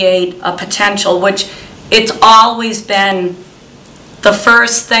alleviate a potential, which it's always been the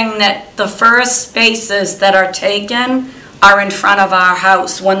first spaces that are taken are in front of our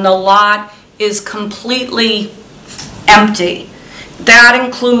house when the lot is completely empty. That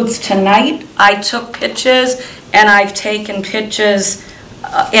includes tonight. I took pictures, and I've taken pictures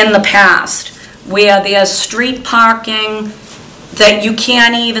in the past where there's street parking that you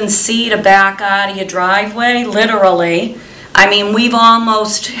can't even see to back out of your driveway, literally. I mean, we've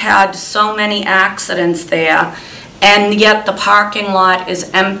almost had so many accidents there, and yet the parking lot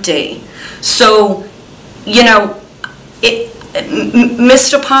is empty. So, you know,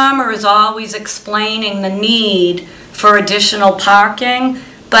 Mr. Palmer is always explaining the need for additional parking,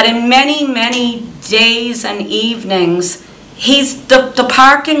 but in many, many days and evenings, the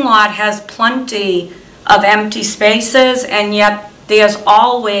parking lot has plenty of empty spaces, and yet there's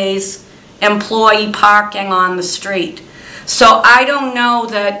always employee parking on the street. So I don't know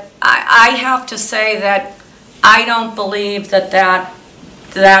that, I have to say that I don't believe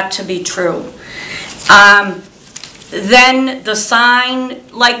that to be true. Then the sign,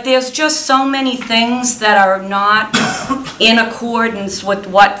 like there's just so many things that are not in accordance with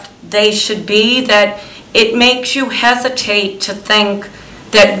what they should be that it makes you hesitate to think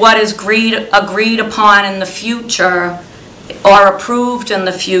that what is agreed upon in the future or approved in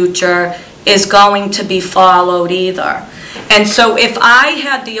the future is going to be followed either. And so if I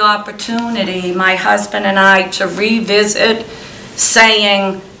had the opportunity, my husband and I, to revisit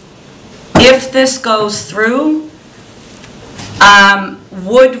saying, if this goes through,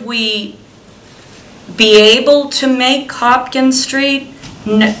 would we be able to make Hopkins Street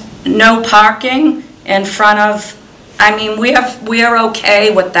no parking in front of, I mean, we're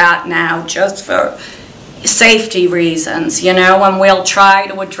okay with that now, just for safety reasons, you know, and we'll try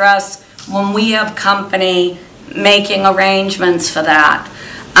to address when we have company making arrangements for that.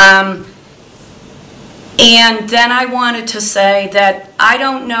 And then I wanted to say that I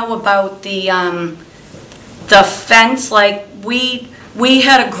don't know about the fence. Like we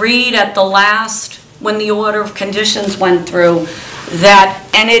had agreed at the last, when the order of conditions went through, that,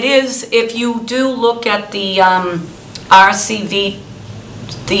 and it is, if you do look at the RCTV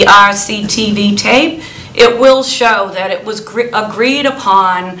tape, it will show that it was agreed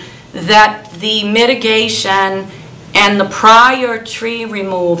upon that the mitigation and the prior tree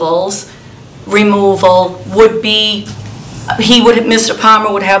removal would be, Mr.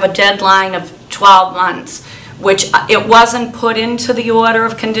 Palmer would have a deadline of 12 months, which it wasn't put into the order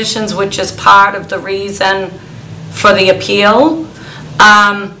of conditions, which is part of the reason for the appeal.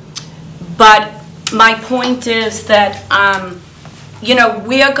 But my point is that, you know,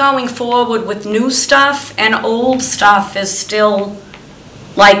 we are going forward with new stuff, and old stuff is still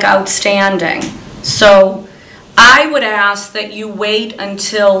like outstanding. So I would ask that you wait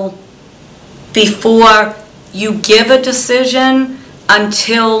until before you give a decision,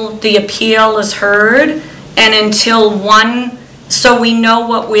 until the appeal is heard, and until so we know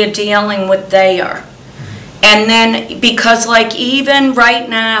what we're dealing with there. And then, because like even right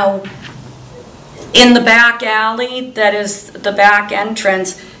now, in the back alley, that is the back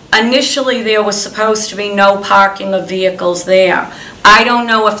entrance, initially there was supposed to be no parking of vehicles there. I don't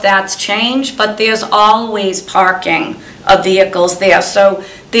know if that's changed, but there's always parking of vehicles there. So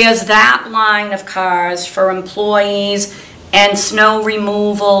there's that line of cars for employees and snow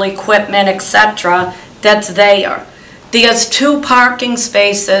removal equipment, etc., that's there. There's 2 parking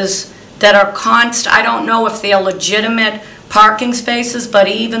spaces that are I don't know if they're legitimate parking spaces, but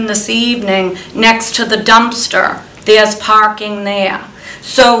even this evening, next to the dumpster, there's parking there.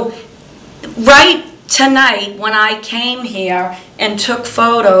 So right tonight, when I came here and took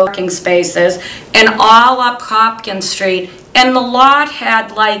photos of parking spaces, and all up Hopkins Street, and the lot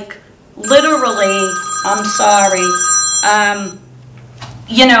had like, literally, I'm sorry,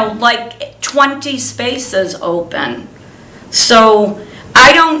 you know, like 20 spaces open. So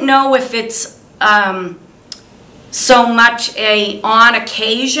I don't know if it's so much on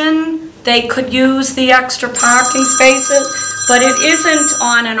occasion they could use the extra parking spaces, but it isn't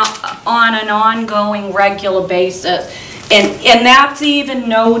on an ongoing, regular basis. And that's even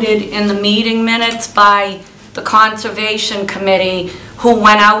noted in the meeting minutes by the Conservation Committee, who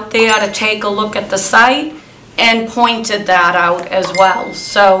went out there to take a look at the site and pointed that out as well.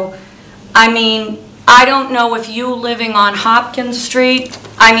 So, I mean, I don't know if you living on Hopkins Street,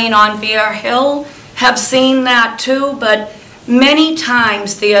 on Bear Hill, have seen that too, but many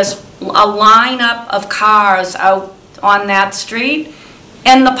times there's a lineup of cars out on that street,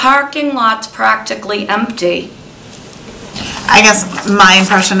 and the parking lot's practically empty. I guess my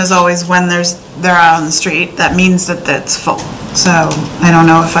impression is always when they're out on the street, that means that it's full. So I don't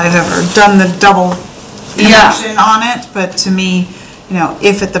know if I've ever done the double connection on it, but to me, you know,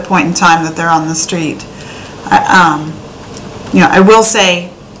 if at the point in time that they're on the street, you know, I will say,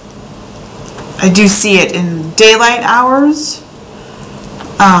 I do see it in daylight hours,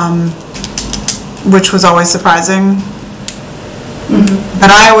 which was always surprising. But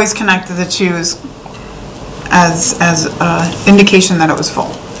I always connected the two as indication that it was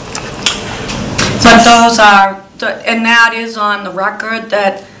full. But those are, and that is on the record,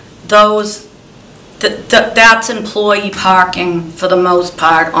 that that's employee parking for the most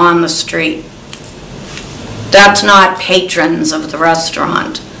part on the street. That's not patrons of the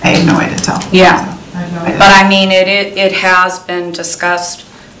restaurant. I had no way to tell. Yeah. I had no way to But tell. I mean, it has been discussed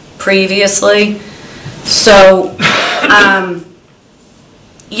previously. So,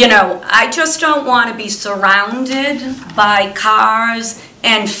 you know, I just don't want to be surrounded by cars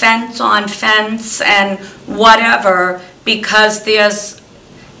and fence on fence and whatever, because there's,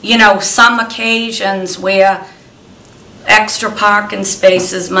 you know, some occasions where extra parking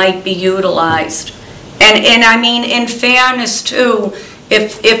spaces might be utilized. And I mean, in fairness too,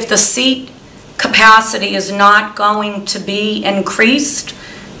 if the seat capacity is not going to be increased,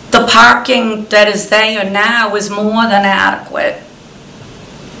 the parking that is there now is more than adequate.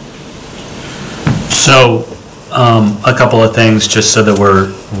 So, a couple of things, just so that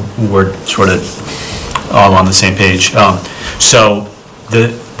we're sort of all on the same page. So,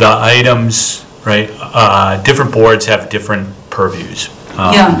 the items, right, different boards have different purviews.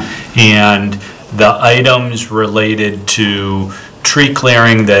 And the items related to tree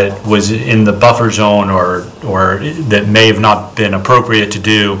clearing that was in the buffer zone or that may have not been appropriate to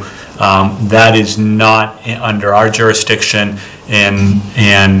do, that is not under our jurisdiction.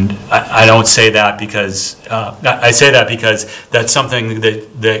 And I don't say that because, I say that because that's something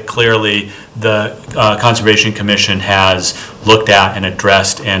that clearly the Conservation Commission has looked at and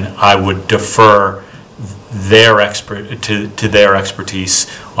addressed, and I would defer to their expertise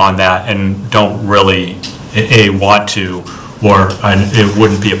on that, and don't really want to, or it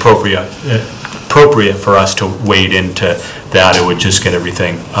wouldn't be appropriate for us to wade into that. It would just get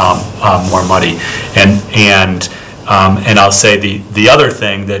everything more muddy. And I'll say the other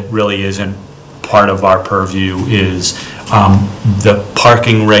thing that really isn't part of our purview is the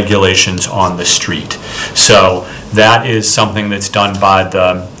parking regulations on the street. So that is something that's done by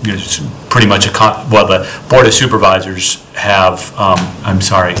the, pretty much the Board of Supervisors have, I'm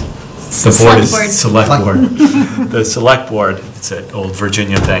sorry, the board is Select Board. The Select Board, it's an old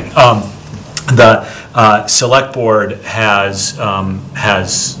Virginia thing. The Select Board has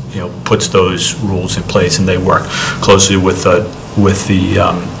puts those rules in place, and they work closely with the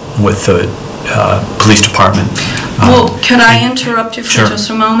police department. Well, can I interrupt you for Sure. just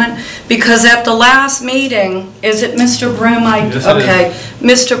a moment? Because at the last meeting, is it Mr. Brim? Yes, it is. Okay,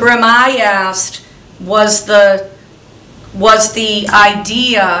 Mr. Brim, I asked, was the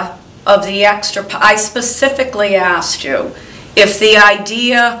idea of the extra, I specifically asked you if the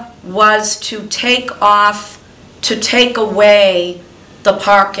idea was to take away the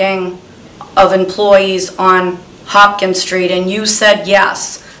parking of employees on Hopkins Street, and you said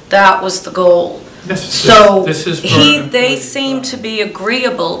yes, that was the goal. So they seem to be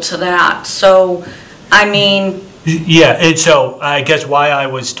agreeable to that. So, I mean. Yeah, and so I guess why I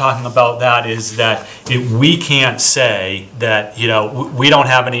was talking about that is that we can't say that, we don't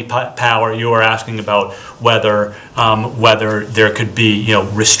have any power. You were asking about whether there could be,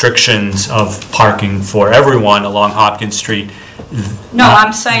 restrictions of parking for everyone along Hopkins Street. No,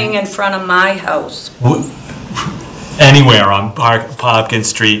 I'm saying in front of my house. Anywhere on Hopkins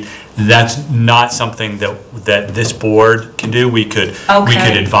Street, That's not something that this board can do. We could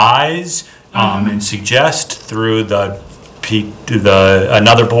advise and suggest through another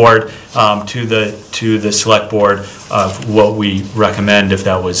board to the select board of what we recommend if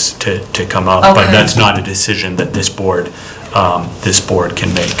that was to come up. But that's not a decision that this board can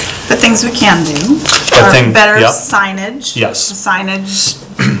make. The things we can do are better signage. Yes. The signage,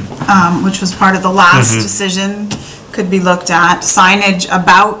 which was part of the last decision, could be looked at. Signage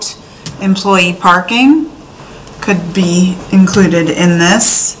about employee parking could be included in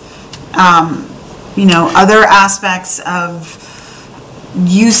this. Other aspects of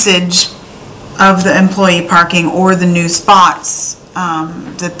usage of the employee parking or the new spots,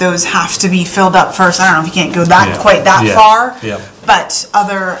 that those have to be filled up first. I don't know if you can't go quite that far, but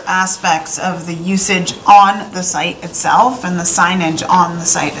other aspects of the usage on the site itself and the signage on the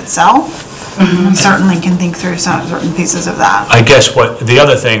site itself, we certainly can think through some certain pieces of that. I guess the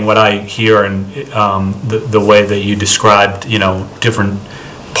other thing, what I hear and the way that you described, different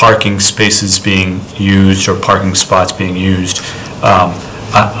parking spaces being used or parking spots being used,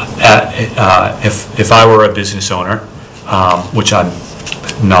 if I were a business owner, which I'm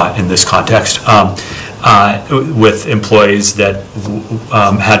not in this context, with employees that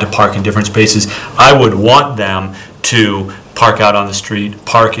had to park in different spaces, I would want them to park out on the street,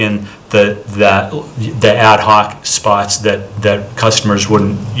 park in the ad hoc spots that customers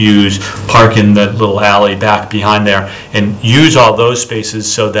wouldn't use, park in the little alley back behind there, and use all those spaces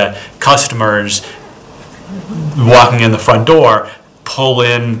so that customers walking in the front door pull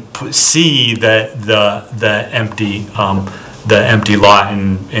in, see the empty lot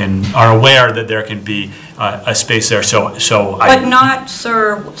and are aware that there can be a space there. But not,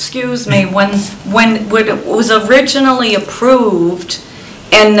 sir, excuse me, when it was originally approved,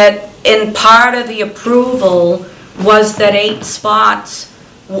 and that in part of the approval was that 8 spots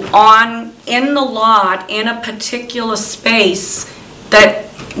in the lot in a particular space that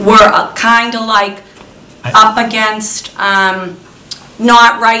were kind of like up against,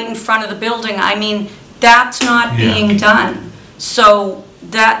 not right in front of the building. I mean, that's not being done. So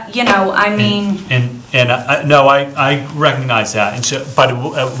that, I mean. No, I recognize that. And so, but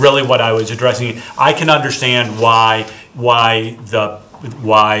really what I was addressing, I can understand why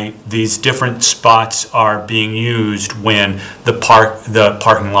these different spots are being used when the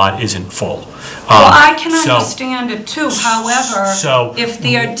parking lot isn't full. Well, I can understand it too. However, if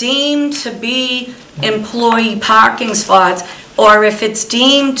they are deemed to be employee parking spots, or if it's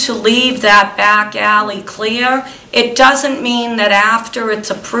deemed to leave that back alley clear, it doesn't mean that after it's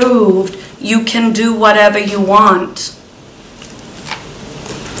approved, you can do whatever you want.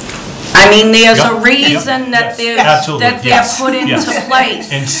 I mean, there's a reason that they're put into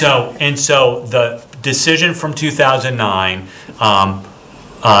place. And so the decision from 2009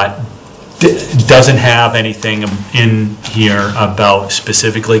 doesn't have anything in here about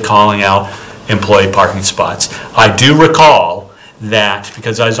specifically calling out employee parking spots. I do recall that,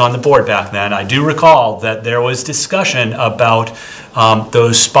 because I was on the board back then, I do recall that there was discussion about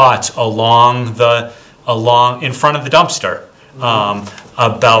those spots along in front of the dumpster.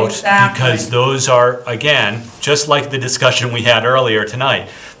 Because those are, again, just like the discussion we had earlier tonight,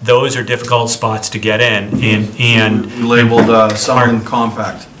 those are difficult spots to get in, and we labeled some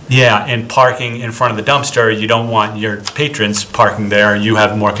compact. Yeah, and parking in front of the dumpster, you don't want your patrons parking there. You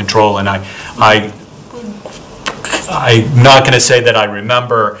have more control, and I'm not going to say that I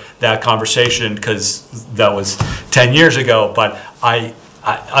remember that conversation because that was 10 years ago, but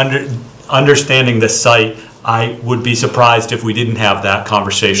understanding the site, I would be surprised if we didn't have that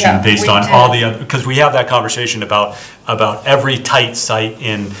conversation based on all the other, because we have that conversation about every tight site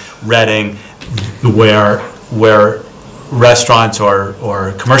in Reading where restaurants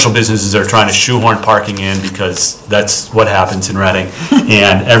or commercial businesses are trying to shoehorn parking in, because that's what happens in Reading.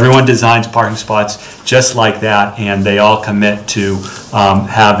 And everyone designs parking spots just like that, and they all commit to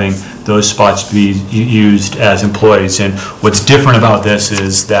having those spots be used as employees. And what's different about this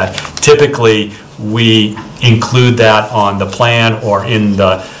is that typically we include that on the plan or in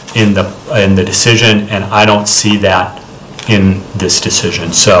the decision, and I don't see that in this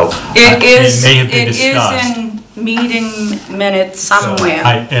decision. So it may have been discussed. It is in meeting minutes somewhere. So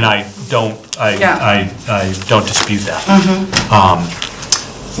I don't dispute that.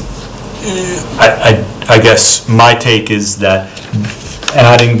 I guess my take is that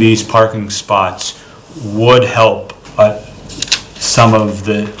adding these parking spots would help some of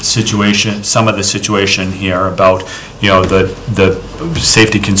the situation here about, the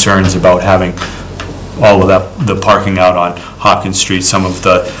safety concerns about having all of the parking out on Hopkins Street, some of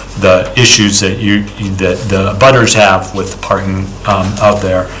the issues that the butters have with parking out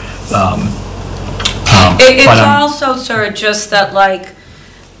there. It's but also, sir, just that, like,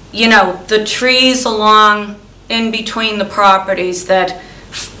 you know, the trees along in between the properties that,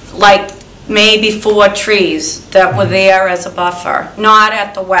 like, maybe 4 trees that were there as a buffer, not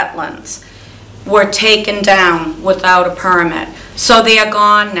at the wetlands, were taken down without a permit. So they are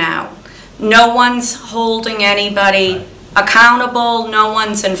gone now. No one's holding anybody accountable, no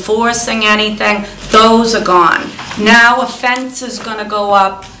one's enforcing anything, those are gone. Now a fence is gonna go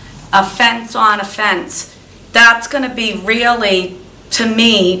up, a fence on a fence. That's gonna be really, to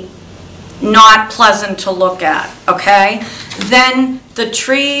me, not pleasant to look at, okay? Then the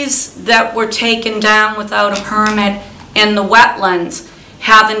trees that were taken down without a permit in the wetlands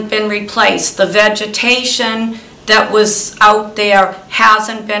haven't been replaced. The vegetation that was out there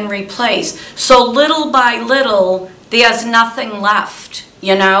hasn't been replaced. So little by little, there's nothing left,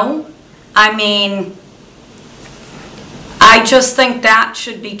 you know? I mean, I just think that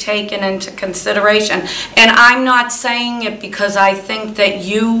should be taken into consideration. And I'm not saying it because I think that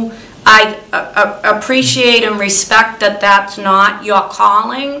I appreciate and respect that that's not your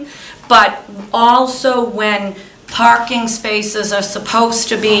calling, but also when parking spaces are supposed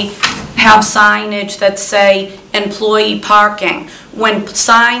to have signage that say employee parking, when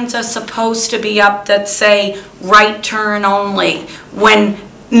signs are supposed to be up that say right turn only, when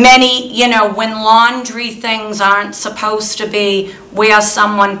when laundry things aren't supposed to be where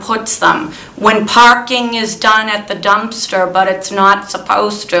someone puts them, when parking is done at the dumpster but it's not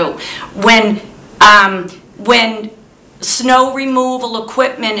supposed to, when snow removal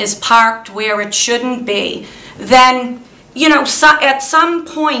equipment is parked where it shouldn't be, then at some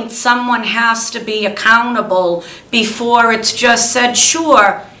point someone has to be accountable before it's just said,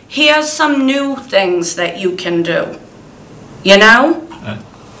 sure, here's some new things that you can do, you know?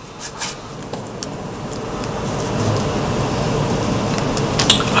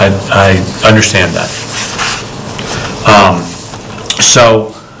 I understand that.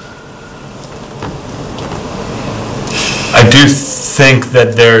 So I do think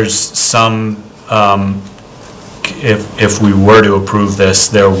that there's some, if we were to approve this,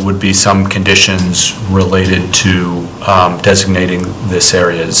 there would be some conditions related to designating this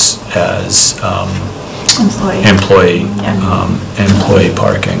area as employee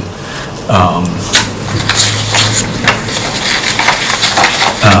parking.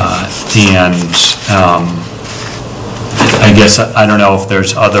 And I guess, I don't know if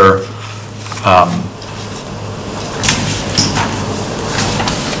there's other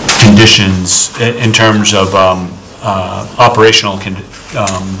conditions in terms of operational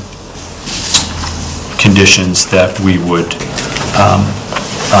conditions that we would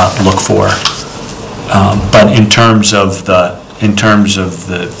look for. But in terms of the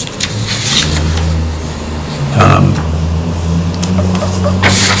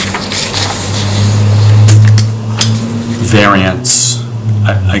variance,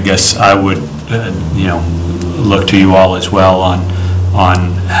 I guess I would, look to you all as well on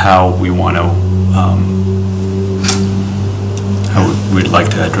how we want to, how we'd like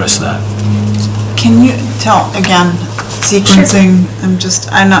to address that. Can you tell, again, sequencing,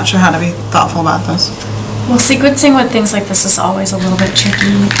 I'm not sure how to be thoughtful about this. Well, sequencing with things like this is always a little bit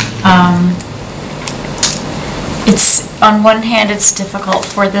tricky. On one hand, it's difficult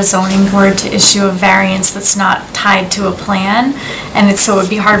for the zoning board to issue a variance that's not tied to a plan, and so it would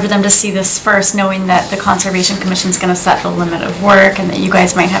be hard for them to see this first, knowing that the Conservation Commission's going to set the limit of work, and that you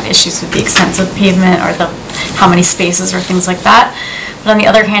guys might have issues with the extent of pavement or how many spaces or things like that. But on the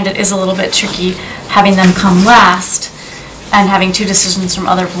other hand, it is a little bit tricky having them come last, and having 2 decisions from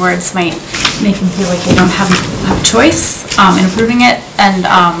other boards might make them feel like they don't have a choice in approving it, and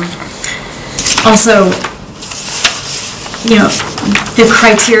also, the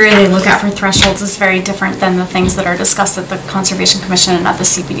criteria they look at for thresholds is very different than the things that are discussed at the Conservation Commission and at the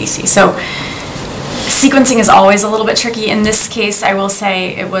Cpdc. So sequencing is always a little bit tricky. In this case, I will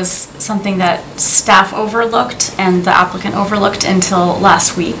say it was something that staff overlooked and the applicant overlooked until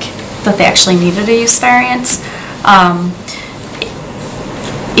last week, that they actually needed a use variance.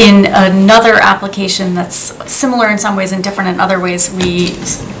 In another application that's similar in some ways and different in other ways, we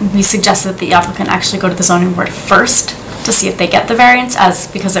suggested that the applicant actually go to the zoning board first to see if they get the variance,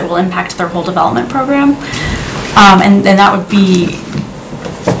 because it will impact their whole development program. And that would be,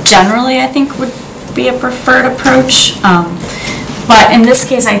 generally, I think, would be a preferred approach. But in this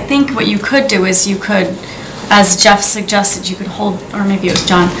case, I think what you could do is you could, as Jeff suggested, you could hold, or maybe it was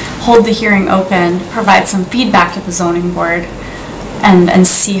John, hold the hearing open, provide some feedback to the zoning board, and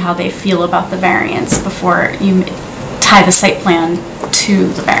see how they feel about the variance before you tie the site plan to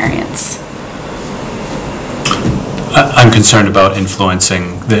the variance. I'm concerned about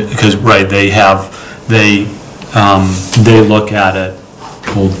influencing, because, right, they look at a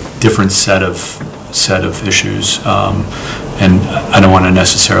whole different set of issues. And I don't want to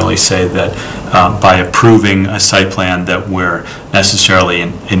necessarily say that by approving a site plan that we're necessarily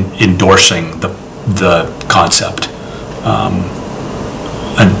endorsing the concept,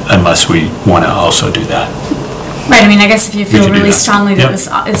 unless we want to also do that. Right, I mean, I guess if you feel could do really that. strongly that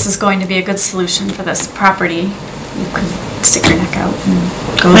Yep. this is going to be a good solution for this property, you could stick your neck out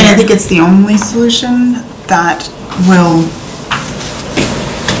and go I mean, I there. think it's the only solution that will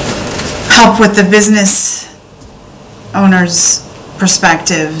help with the business owners'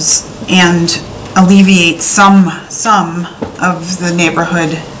 perspectives and alleviate some of the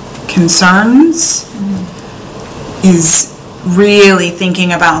neighborhood concerns, is really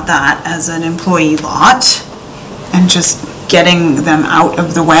thinking about that as an employee lot and just getting them out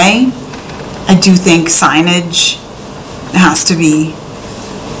of the way. I do think signage has to be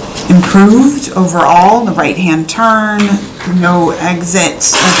improved overall, the right-hand turn, no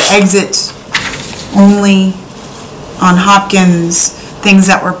exit, exit only on Hopkins, things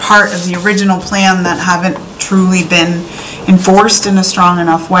that were part of the original plan that haven't truly been enforced in a strong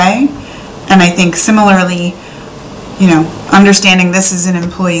enough way. And I think similarly, you know, understanding this is an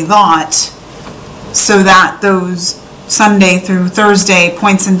employee lot, so that those Sunday through Thursday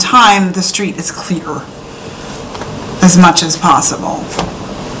points in time, the street is clear as much as possible.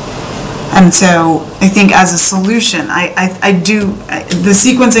 And so I think as a solution, the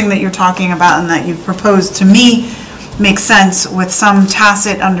sequencing that you're talking about and that you've proposed to me makes sense, with some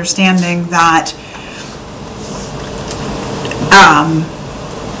tacit understanding that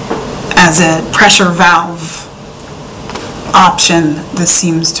as a pressure valve option, this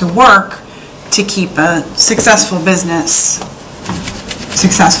seems to work to keep a successful business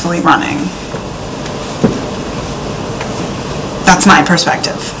successfully running. That's my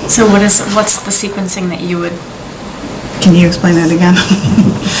perspective. So what's the sequencing that you would? Can you explain that again?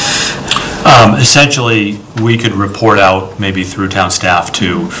 Essentially, we could report out, maybe through town staff,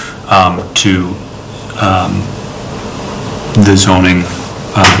 to the zoning,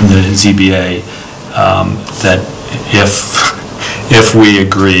 the ZBA, that if we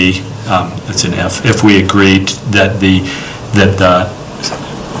agree, it's an if we agree that the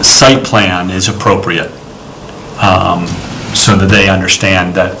site plan is appropriate, so that they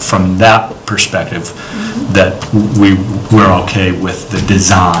understand that from that perspective, that we're okay with the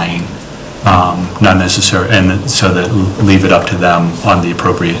design, not necessarily, and so that leave it up to them on the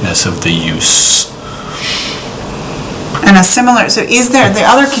appropriateness of the use. And a similar, so is there, the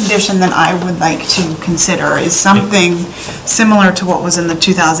other condition that I would like to consider is something similar to what was in the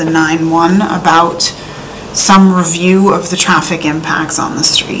 2009 one about some review of the traffic impacts on the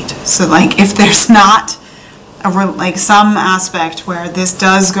street. So like if there's not like some aspect where this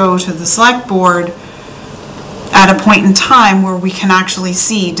does go to the select board at a point in time where we can actually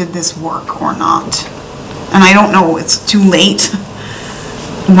see, did this work or not? And I don't know, it's too late.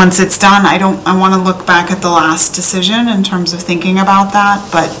 Once it's done, I want to look back at the last decision in terms of thinking about that,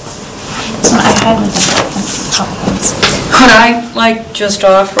 but. So I had with a couple things. Could I just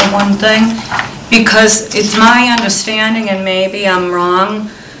offer one thing? Because it's my understanding, and maybe I'm wrong,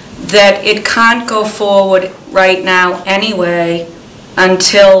 that it can't go forward right now anyway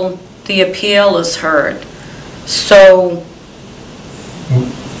until the appeal is heard. So.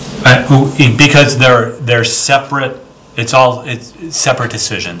 Because they're separate. It's separate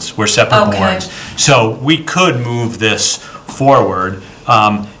decisions. We're separate boards. So we could move this forward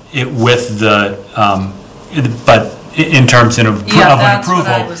with the, but in terms of an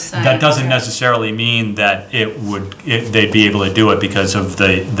approval, that doesn't necessarily mean that they'd be able to do it because of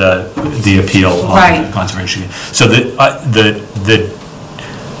the appeal on the conservation. So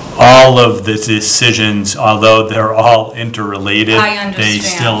all of the decisions, although they're all interrelated, they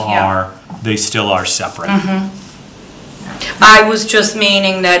still are separate. Mm-hmm. I was just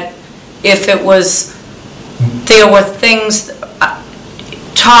meaning that if it was, there were things,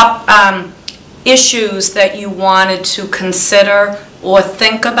 top issues that you wanted to consider or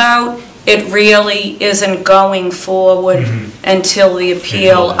think about, it really isn't going forward until the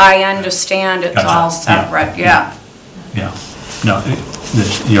appeal. I understand it's all separate, yeah. No,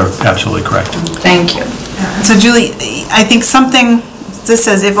 you're absolutely correct. Thank you. So Julie, I think something, this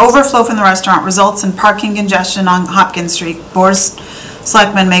says, if overflow from the restaurant results in parking congestion on Hopkins Street, Board of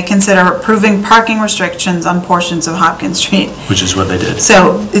Selectmen may consider approving parking restrictions on portions of Hopkins Street. Which is what they did.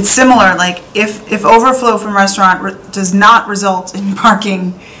 So it's similar, like if overflow from restaurant does not result in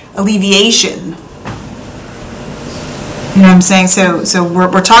parking alleviation, You know what I'm saying? So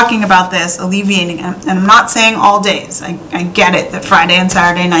we're talking about this, alleviating, and I'm not saying all days. I get it that Friday and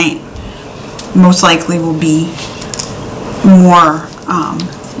Saturday night most likely will be more,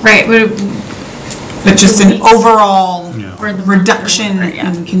 Right, but just an overall or the reduction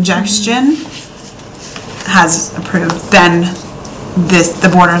in congestion has approved, then the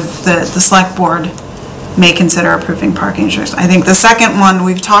select board may consider approving parking restrictions. I think the second one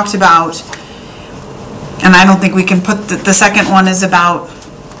we've talked about, and I don't think we can put, the second one is about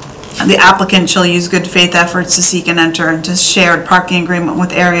the applicant shall use good faith efforts to seek and enter into shared parking agreement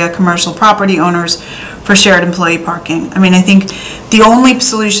with area commercial property owners for shared employee parking. I mean, I think the only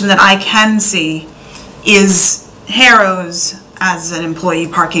solution that I can see is Harrow's as an employee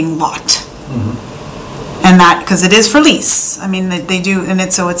parking lot. And that, because it is for lease. I mean, they do, and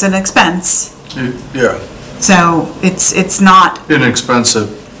it's an expense. Yeah, So it's not, inexpensive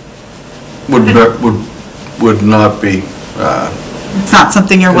would not be, it's not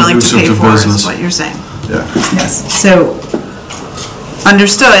something you're willing to Conducive pay to for, is business. what you're saying. yeah. Yes. So,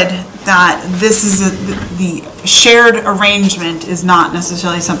 understood that this is, the shared arrangement is not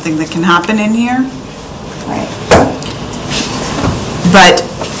necessarily something that can happen in here. Right. But,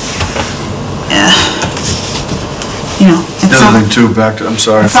 you know, The other thing too, I'm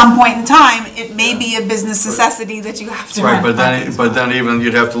sorry. at some point in time, it may be a business necessity that you have to Right, rent. but then even,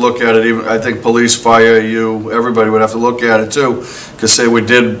 you'd have to look at it, even, I think police, fire, you, everybody would have to look at it too, because say we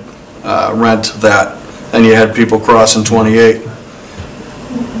did rent that, and you had people crossing 28.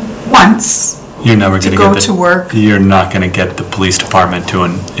 Once, You're never to going go get to work. You're not going to get the police department to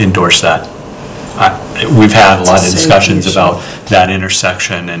endorse that. We've had a lot of It's a discussions safety about that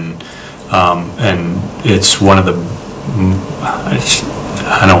intersection, and it's one of the,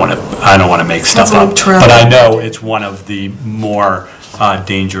 I don't want to make stuff It's a up, trail. but I know it's one of the more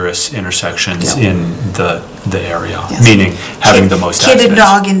dangerous intersections Yeah. in the area, Yes. meaning having the most Kid accidents. and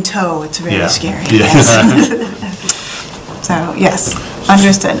dog in tow, it's very Yeah. scary. Yeah. So, yes,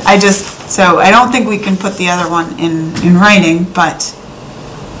 understood. So I don't think we can put the other one in writing, but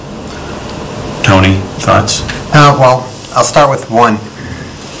Tony, thoughts? Well, I'll start with one.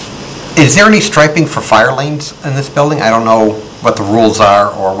 Is there any striping for fire lanes in this building? I don't know what the rules are,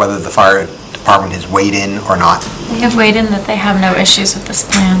 or whether the fire department has weighed in or not. They have weighed in that they have no issues with this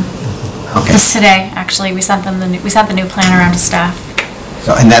plan. Okay. Just today, actually, we sent the new plan around to staff.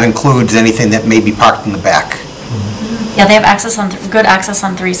 So, and that includes anything that may be parked in the back? Yeah, they have good access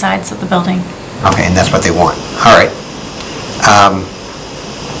on 3 sides of the building. Okay, and that's what they want. All right. I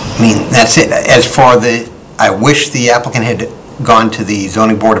mean, that's it. As for I wish the applicant had gone to the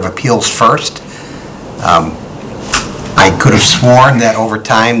zoning board of appeals first. I could have sworn that over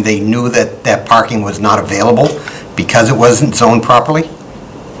time, they knew that that parking was not available because it wasn't zoned properly,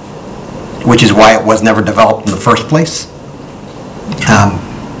 which is why it was never developed in the first place.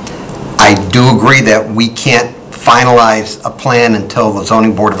 I do agree that we can't finalize a plan until the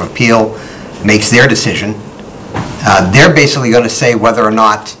zoning board of appeal makes their decision. They're basically going to say whether or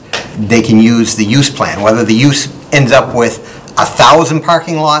not they can use the use plan, whether the use ends up with 1,000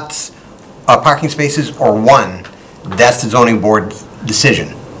 parking lots, parking spaces, or 1. That's the zoning board's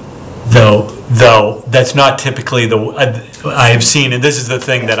decision. Though, that's not typically I've seen, and this is the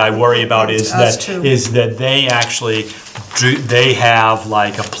thing that I worry about, is Us that, too. they actually, they have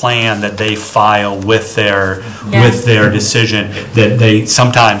like a plan that they file with their decision, that they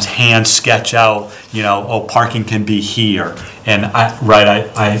sometimes hand sketch out, oh, parking can be here. And that's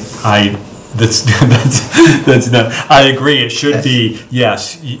not, I agree, it should be,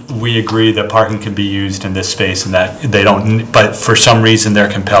 yes, we agree that parking can be used in this space and that they don't, but for some reason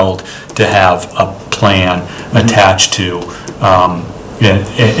they're compelled to have a plan attached to,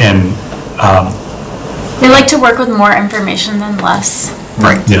 They like to work with more information than less.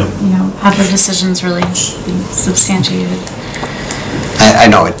 Right. Have their decisions really be substantiated. I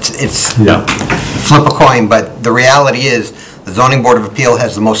know, it's flip a coin, but the reality is, the zoning board of appeal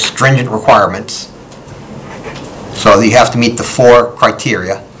has the most stringent requirements. So you have to meet the 4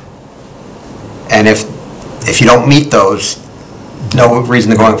 criteria. And if you don't meet those, no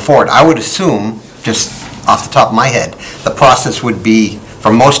reason to going forward. I would assume, just off the top of my head, the process would be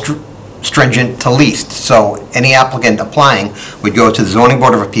from most stringent to least. So any applicant applying would go to the zoning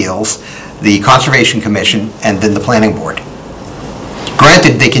board of appeals, the conservation commission, and then the planning board.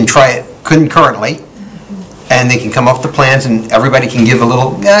 Granted, they can try it concurrently, and they can come up with the plans, and everybody can give a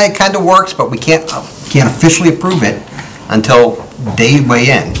little, yeah, it kind of works, but we can't officially approve it until they weigh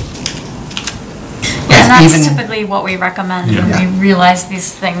in. And that's Even- typically what we recommend Yeah. when we realize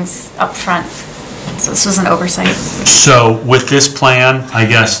these things up front. So this was an oversight. So with this plan, I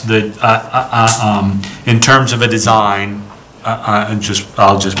guess that, in terms of a design, I'll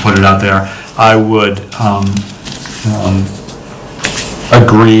just put it out there. I would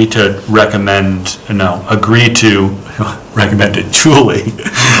agree to recommend it truly,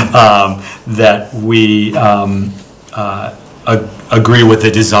 that we agree with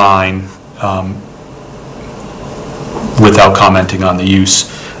the design without commenting on the use.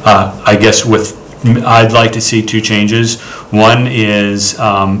 I guess I'd like to see two changes. One is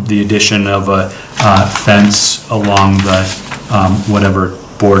the addition of a fence along the whatever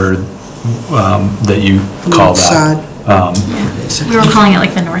border that you call that. We were calling it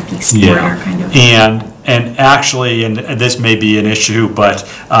like the northeast border, kind of. And actually, and this may be an issue, but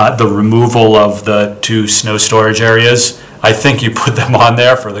the removal of the 2 snow storage areas, I think you put them on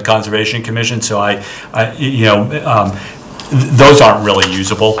there for the Conservation Commission, so those aren't really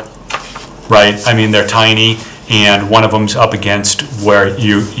usable, right? I mean, they're tiny, and one of them's up against where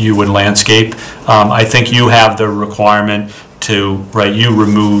you would landscape. I think you have the requirement to, right, you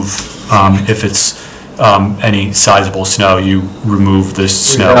remove, if it's any sizable snow, you remove the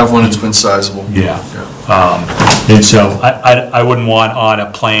snow. We have when it's been sizable. Yeah. And so I wouldn't want on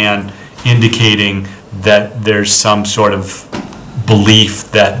a plan indicating that there's some sort of belief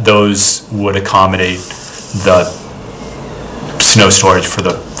that those would accommodate the snow storage for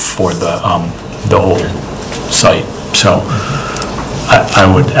the whole site. So I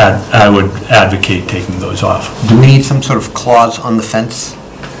would advocate taking those off. Do we need some sort of clause on the fence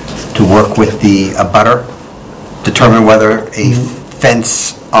to work with the abutter, determine whether a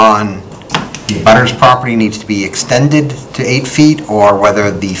fence on the abutter's property needs to be extended to 8 feet, or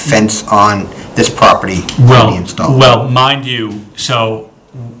whether the fence on this property can be installed? Well, mind you, so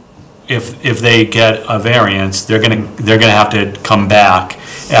if they get a variance, they're gonna have to come back,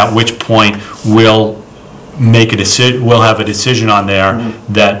 at which point we'll make a decision, we'll have a decision on there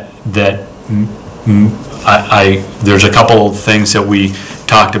that there's a couple of things that we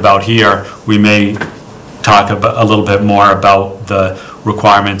talked about here. We may talk about a little bit more about the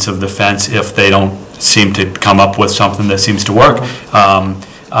requirements of the fence if they don't seem to come up with something that seems to work.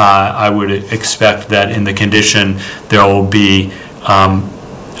 I would expect that in the condition there will be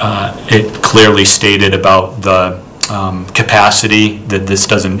it clearly stated about the capacity, that this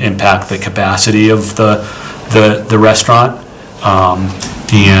doesn't impact the capacity of the restaurant.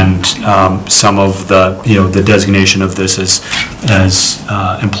 And some of the, the designation of this as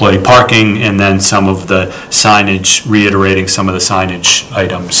employee parking, and then some of the signage, reiterating some of the signage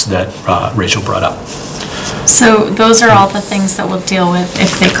items that Rachel brought up. So those are all the things that we'll deal with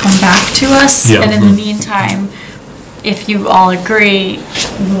if they come back to us. Yeah. And in the meantime, if you all agree,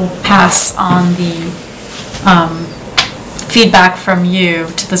 we'll pass on the feedback from you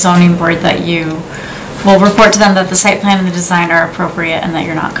to the zoning board, that you will report to them that the site plan and the design are appropriate and that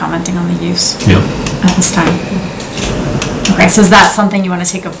you're not commenting on the use at this time. Okay, so is that something you want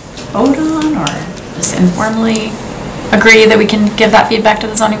to take a vote on, or just informally agree that we can give that feedback to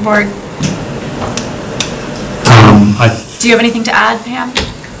the zoning board? Do you have anything to add, Pam?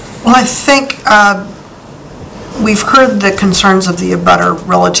 Well, I think we've heard the concerns of the abutter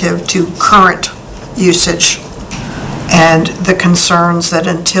relative to current usage, and the concerns that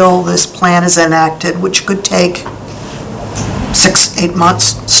until this plan is enacted, which could take 6-8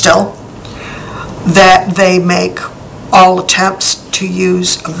 months still, that they make all attempts to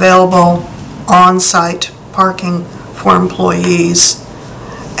use available on-site parking for employees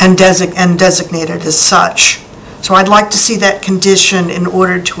and designate it as such. So I'd like to see that condition in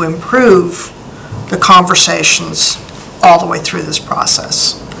order to improve the conversations all the way through this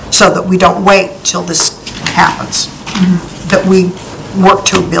process, so that we don't wait till this happens, that we work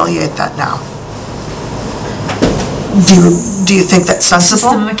to ameliorate that now. Do you think that's sensible?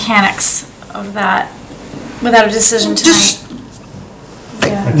 Just the mechanics of that, without a decision tonight.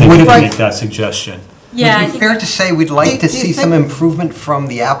 I think we can make that suggestion. Yeah. Would it be fair to say we'd like to see some improvement from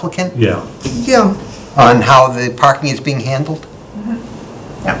the applicant? Yeah. Yeah. On how the parking is being handled?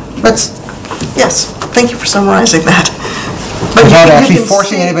 Yeah, yes, thank you for summarizing that. But Without you actually can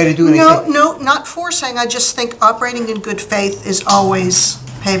forcing see- anybody to do anything? No, not forcing, I just think operating in good faith is always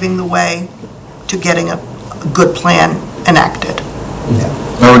paving the way to getting a good plan enacted.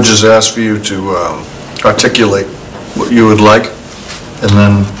 I would just ask for you to articulate what you would like, and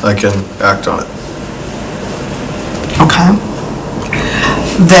then I can act on it. Okay.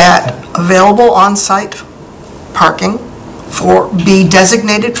 That available on-site parking be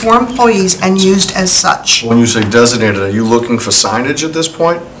designated for employees and used as such. When you say designated, are you looking for signage at this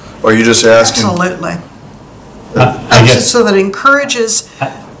point? Or are you just asking? Absolutely. I guess, So that it encourages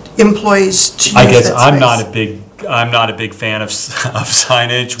employees to use that I guess I'm space. not a big I'm not a big fan of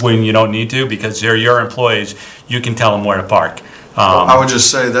signage when you don't need to, because they're your employees, you can tell them where to park. I would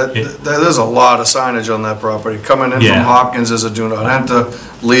just say that there's a lot of signage on that property. Coming in from Yeah. Hopkins is a do not enter,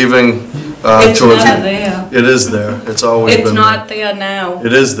 leaving It's towards... not there. It is there. It's always been It's there. not there now.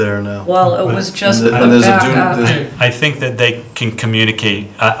 It is there now. Well, it was just put And there's a back do- up. there's- I think that they can communicate,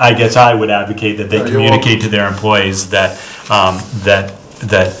 I guess I would advocate that they Yeah, you're communicate to their employees that, that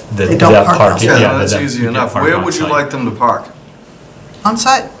They don't that park parking. Yeah, yeah, no, that's that easy you can enough. park Where on would you site. like them to park? On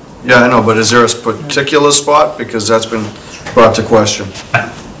site? Yeah, I know, but is there a particular spot? Because that's been brought to question.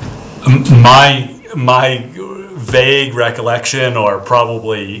 My vague recollection, or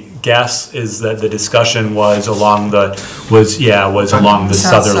probably guess, is that the discussion was along the, was along the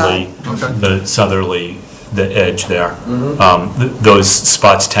South southerly, Okay. the southerly, the edge there. Those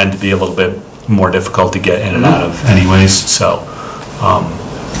spots tend to be a little bit more difficult to get in and out of anyways, so.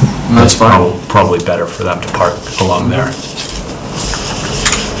 That's fine. Probably better for them to park along there.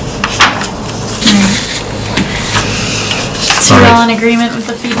 So you're all in agreement with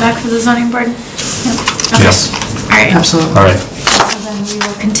the feedback for the zoning board? Yep. Okay. Yes. All right. Absolutely. All right. So then we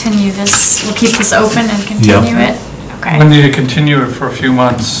will continue this, we'll keep this open and continue it? Okay. We need to continue it for a few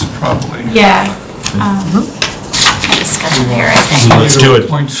months, probably. Yeah. I have a schedule here, I think. Let's do it.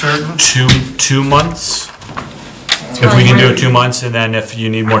 Point certain. 2 months? If we can do it 2 months, and then if you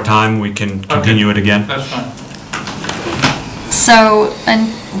need more time, we can continue it again. That's fine. So, in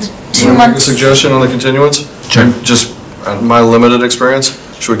 2 Wanna make a months, suggestion on the continuance? Sure. Just my limited experience,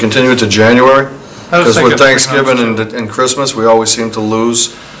 should we continue it to January? Because thinking with 3 Thanksgiving months. and Christmas, we always seem to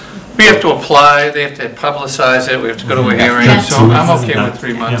lose. We have to apply, they have to publicize it, we have to go to a hearing, Yeah. so I'm okay with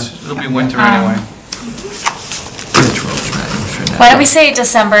 3 months. It'll be winter anyway. why don't we say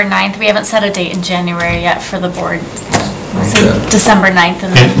December 9th? We haven't set a date in January yet for the board. We'll say December 9th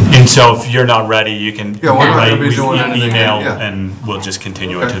and then, And so if you're not ready, you can Yeah, we're not gonna write, be we doing anything, email, yeah. and we'll just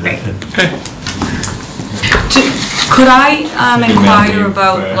continue it to the. Okay. Could I inquire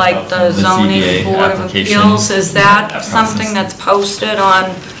about like the zoning board of appeals? Is that something that's posted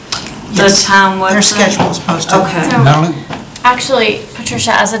on the Yes. town website? Their schedule is posted. Okay. so, actually,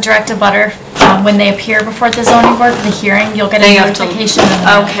 Patricia, as a direct abutter, when they appear before the zoning board for the hearing, you'll get a They have to- notification. in the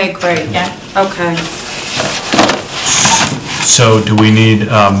mail. Okay, great. Yeah. Okay. So do we need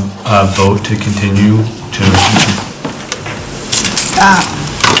a vote to continue to?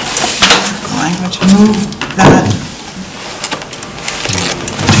 Language, move that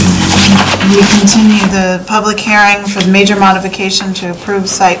we continue the public hearing for the major modification to approve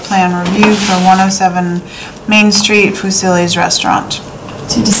site plan review for 107 Main Street, Fusilli's Restaurant,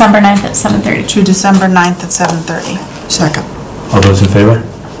 To December 9th at 7:30. to December 9th at 7:30. Second. All those in favor?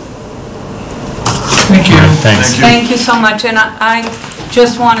 Thank you. Thanks. Thank you so much, and I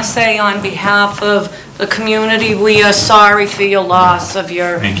just want to say on behalf of the community, we are sorry for your loss of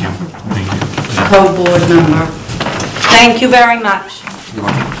your Thank you. Thank you. co-board member. Thank you very much.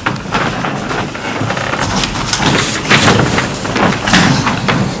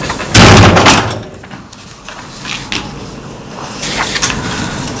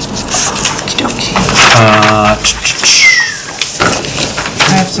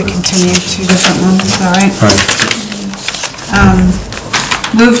 I have to continue 2 different ones, all right? All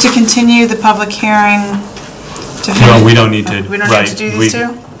right. Move to continue the public hearing to... No, we don't need to, We don't right, have to do we- these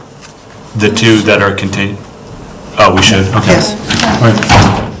two? The 2 that are continued. Oh, we should, okay. Yes. All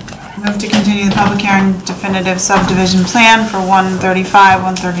right. Move to continue the public hearing definitive subdivision plan for 135,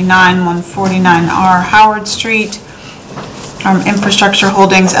 139, 149R Howard Street from Infrastructure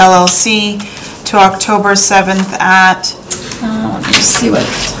Holdings LLC to October 7th at, Let me see what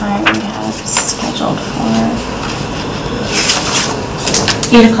time we have scheduled for.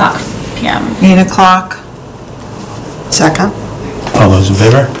 8 o'clock PM. 8 o'clock. Second. All those in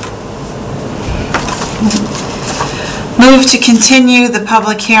favor? Move to continue the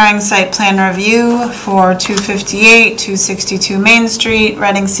public hearing site plan review for 258, 262 Main Street,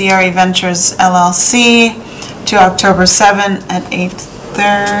 Reading CRE Ventures LLC to October 7th at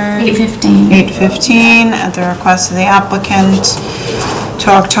 8:30. 8:15. 8:15 at the request of the applicant to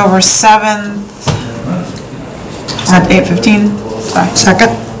October 7th at 8:15. Sorry.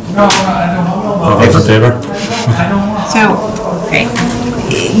 Second. All those in favor? So,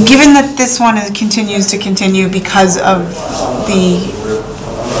 given that this one continues to continue because of the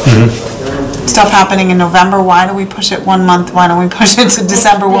stuff happening in November, why do we push it 1 month? Why don't we push it to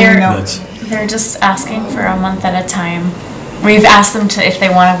December when we know? They're just asking for a month at a time. We've asked them to, if they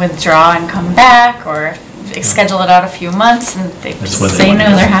want to withdraw and come back, or if schedule it out a few months, and they That's just what they say want no,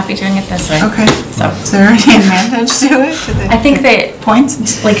 to do. they're happy doing it this way. Okay. So, Is there any advantage to it? I think they,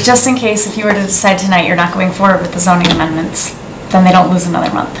 Points? like, just in case if you were to decide tonight you're not going forward with the zoning amendments, then they don't lose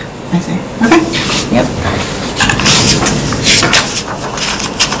another month. I see. Okay. Yep.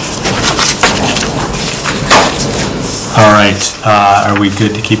 All right, are we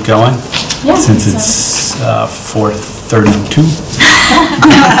good to keep going? Yeah, Since so- it's 4:32?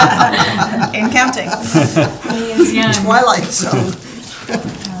 And counting. He is young. Twilight Zone.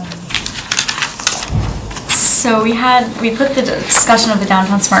 So we put the discussion of the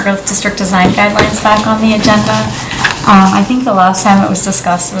downtown smart growth district design guidelines back on the agenda. I think the last time it was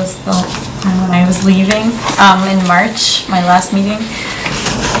discussed was the time when I was leaving, in March, my last meeting.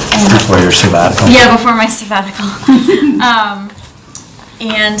 Before your sabbatical? Yeah, before my sabbatical.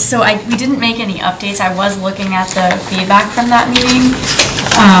 And so we didn't make any updates. I was looking at the feedback from that meeting,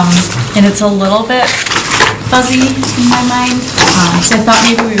 and it's a little bit fuzzy in my mind. So I thought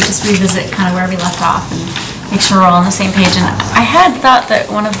maybe we would just revisit kind of where we left off and make sure we're all on the same page. And I had thought that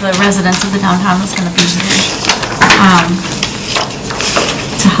one of the residents of the downtown was going to be here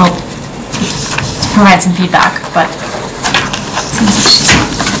to help provide some feedback, but it seems like she's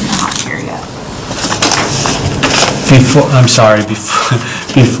not here yet. I'm sorry,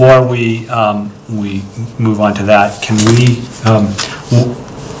 before we move on to that, can we,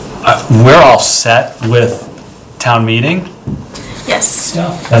 we're all set with town meeting? Yes.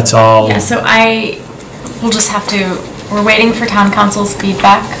 That's all? Yeah, so we'll just have to, we're waiting for town council's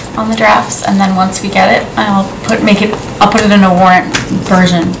feedback on the drafts, and then once we get it, I'll put it in a warrant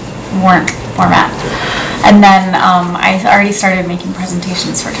format. And then, I already started making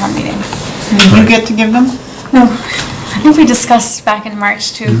presentations for town meeting. Did you get to give them? No, I think we discussed back in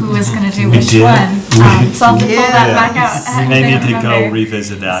March too who was gonna do We which did. one. So I'll have to pull that back out. We may need to go Remember.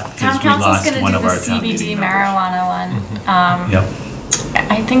 revisit that, Town because we council's lost gonna one do of the our town CBD meeting members. marijuana one. Yep.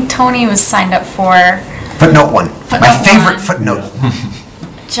 I think Tony was signed up for, Footnote 1, my Footnote favorite 1. footnote.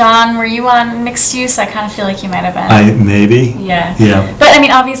 John, were you on mixed use? I kind of feel like you might have been. Maybe? Yeah. Yeah. But I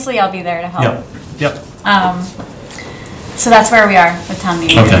mean, obviously I'll be there to help. Yep, So that's where we are with town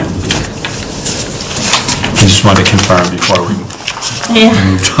meeting. okay. I just wanted to confirm before we Yeah,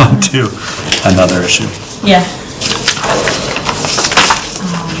 moved on to another issue. yeah.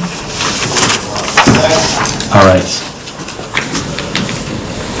 All right.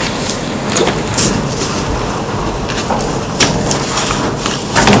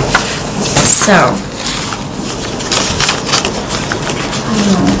 So, how do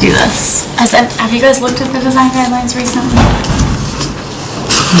you want to do this? Have you guys looked at the design guidelines recently?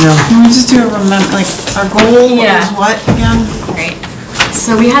 Can we just do a like, our goal Yeah. is what again? Great.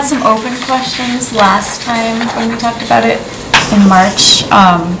 So we had some open questions last time when we talked about it in March.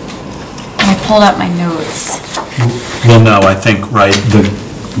 And I pulled out my notes. Well, no, I think, right,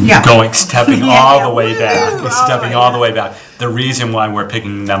 Yeah. stepping all the way back, stepping all the way back. The reason why we're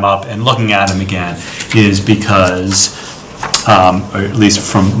picking them up and looking at them again is because, or at least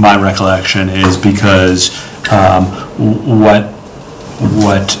from my recollection, is because what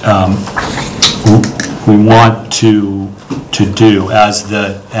we want to do as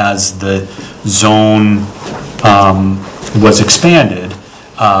the zone was expanded,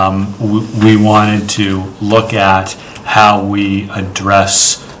 we wanted to look at how we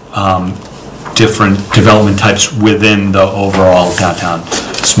address different development types within the overall downtown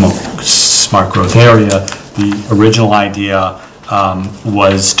smart growth area. The original idea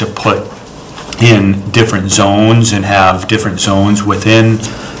was to put in different zones and have different zones within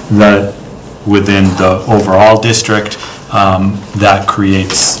the overall district. That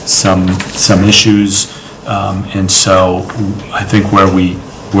creates some issues, and so I think where we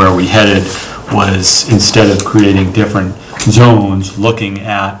headed was, instead of creating different zones, looking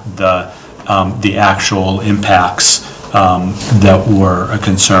at the actual impacts that were a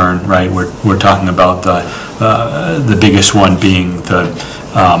concern, right? We're talking about the biggest one being the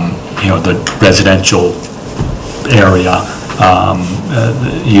residential area,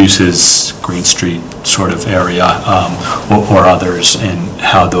 uses Green Street sort of area, or others, and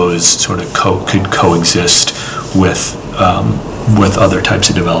how those sort of could coexist with other types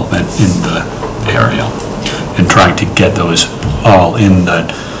of development in the area, and trying to get those all in the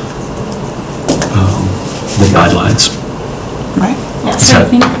guidelines. Right. Yeah, so I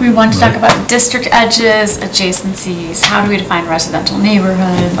think we want to talk about district edges, adjacencies, how do we define residential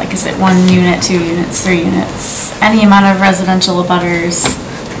neighborhood? Like, is it 1 unit, 2 units, 3 units? Any amount of residential abutters?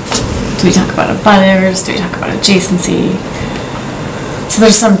 Do we talk about abutters? Do we talk about adjacency? So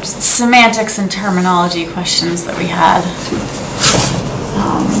there's some semantics and terminology questions that we had.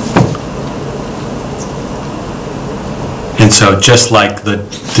 So just like the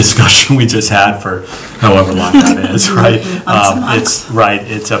discussion we just had for however long that is, right? It's right.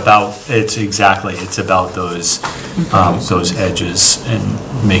 It's about those edges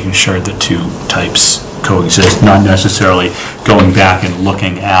and making sure the two types coexist, not necessarily going back and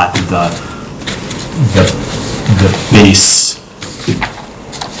looking at the base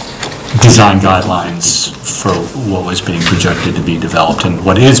design guidelines for what was being projected to be developed and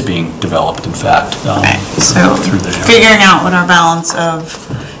what is being developed, in fact, So through there. figuring out what our balance of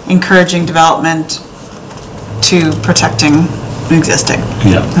encouraging development to protecting existing.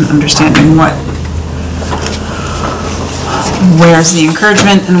 Yeah. And understanding where's the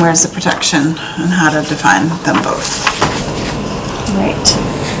encouragement and where's the protection and how to define them both. Right.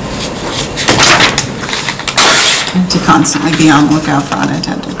 And to constantly be on the lookout for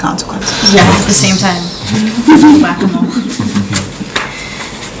unintended consequences. Yeah, at the same time. Whack-a-mole.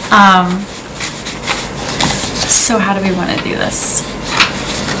 So how do we want to do this?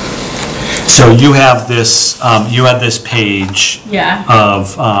 So you have this, you had this page Yeah.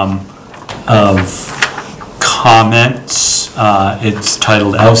 of comments. It's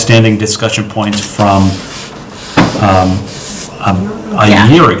titled Outstanding Discussion Points from Yeah. a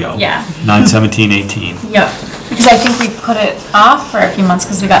year ago. Yeah. 9/17/18. Yep. Because I think we put it off for a few months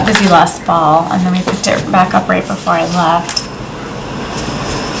because we got busy last fall, and then we picked it back up right before I left.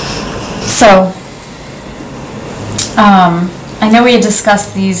 So, I know we had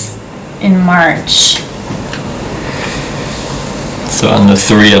discussed these in March. So on the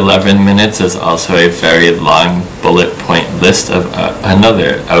 311 minutes is also a very long bullet point list of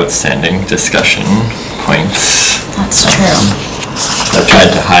another outstanding discussion points. That's true. I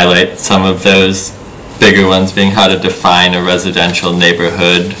tried to highlight some of those bigger ones being how to define a residential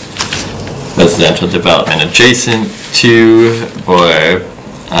neighborhood, residential development adjacent to, or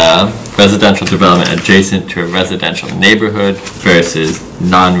residential development adjacent to a residential neighborhood versus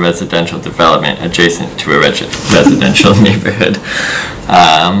non-residential development adjacent to a residential neighborhood.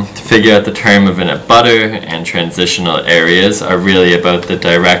 To figure out the term of an abutter and transitional areas are really about the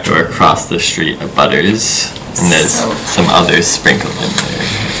direct or across the street abutters, and there's some others sprinkled in there.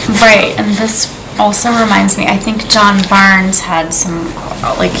 Right, and this also reminds me, I think John Barnes had some,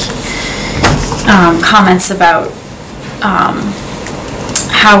 comments about,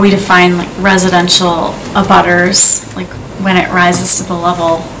 how we define like residential abutters, like when it rises to the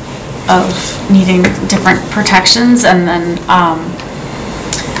level of needing different protections, and then,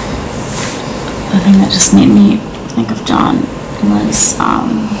 the thing that just made me think of John was,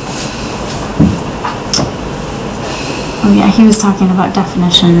 oh yeah, he was talking about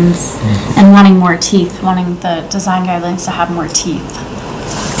definitions and wanting more teeth, wanting the design guidelines to have more teeth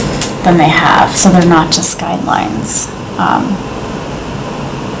than they have, so they're not just guidelines.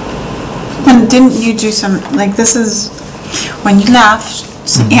 And didn't you do some, this is, when you left,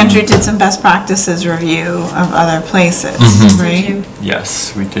 Andrew did some best practices review of other places, right?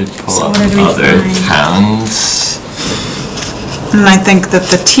 Yes, we did pull So up what did we other find? towns. And I think that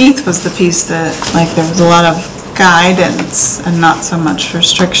the teeth was the piece that, there was a lot of guidance and not so much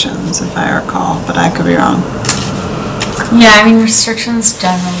restrictions, if I recall, but I could be wrong. Yeah, I mean, restrictions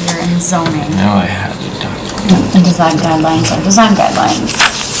generally are in zoning, Now I have it documented. and design guidelines are design guidelines.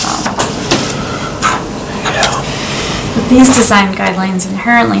 But these design guidelines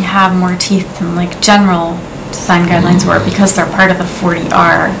inherently have more teeth than general design guidelines were, because they're part of the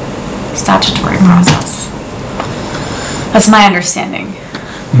 40R statutory process. That's my understanding,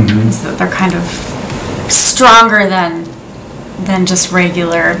 is that they're kind of stronger than just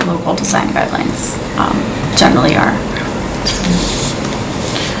regular local design guidelines generally are.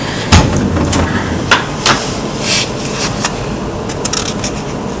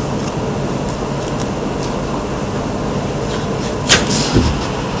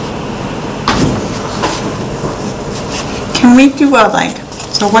 Can we do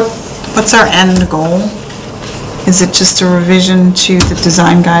so what's our end goal? Is it just a revision to the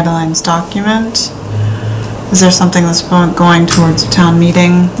design guidelines document? Is there something that's going towards a town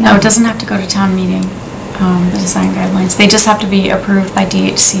meeting? No, it doesn't have to go to town meeting, the design guidelines. They just have to be approved by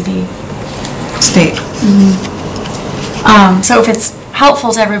DHCD. State. So if it's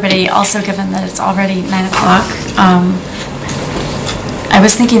helpful to everybody, also given that it's already 9 o'clock, I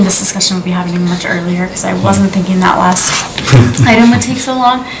was thinking this discussion would be happening much earlier, because I wasn't thinking that last item would take so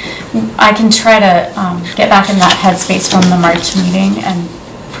long. I can try to get back in that headspace from the March meeting and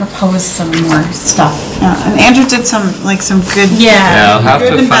propose some more stuff. Yeah, and Andrew did some good, Yeah, I'll have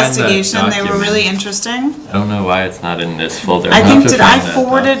good to find that investigation. They were document. really interesting. I don't know why it's not in this folder. I I'll think, have to I find that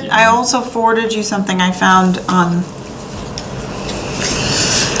forwarded, I document. also forwarded you something I found on,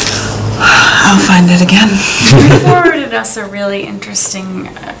 I'll find it again. You forwarded us a really interesting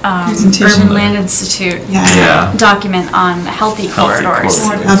Presentation. Urban Land Institute Yeah. document on healthy corridors.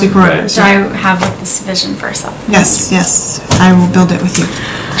 Healthy corridors. Which I have with this vision for some. Yes, yes, I will build it with you.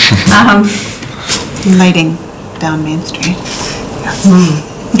 Lighting down Main Street.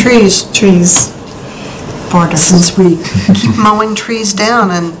 Trees. Borders. Since we keep mowing trees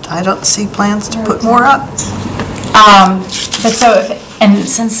down, and I don't see plans to put more up. But so and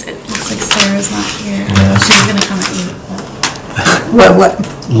since it looks like Sarah's not here, she's gonna come at you. What?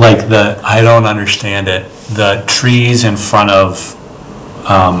 Like I don't understand it. The trees in front of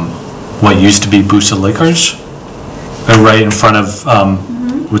what used to be Boosa Liquors, they're right in front of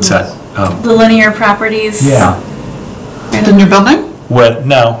what's that? The linear properties. Yeah. The new building? What?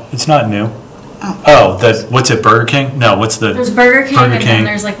 No, it's not new. Oh, what's it? Burger King? No, what's the? There's Burger King, Burger and King. then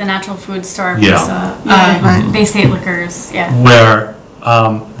there's like the natural food store. Yeah. Bay State Liquors. Yeah. Where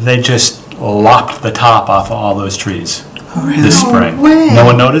they just lopped the top off of all those trees this spring. way. No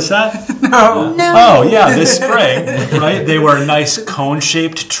one noticed that? No. Oh, yeah, this spring, right? They were a nice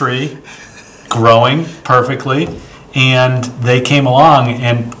cone-shaped tree, growing perfectly, and they came along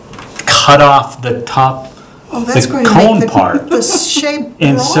and cut off the top, Oh, that's the going to cone make part. the shape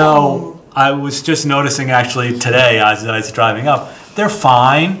And wrong. so I was just noticing actually today as I was driving up, they're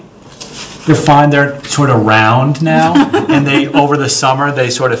fine. They're fine. They're sort of round now, and they over the summer they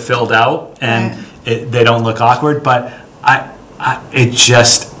sort of filled out, and they don't look awkward. But I don't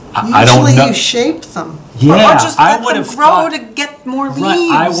know. Usually you shape them. Yeah, Or just I let would them have grow thought. to get more leaves.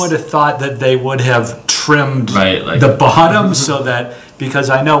 Right, I would have thought that they would have trimmed Right, like- the bottom so that, because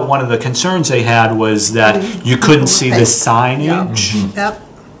I know one of the concerns they had was that you couldn't see the signage. Yep.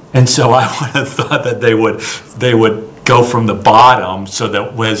 And so I would have thought that they would go from the bottom so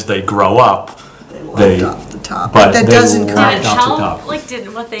that as they grow up, Lopped off the top. but That they doesn't Did lopped it off the help? top. Like,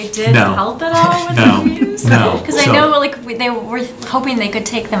 did what they did No. help at all with No. the views? No. Because I So- know, like, they were hoping they could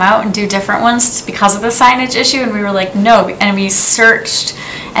take them out and do different ones because of the signage issue, and we were like, no. And we searched,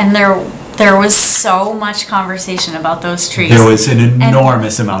 and there was so much conversation about those trees. There was an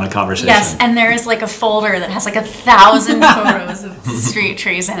enormous amount of conversation. Yes, and there is like a folder that has like 1,000 photos of street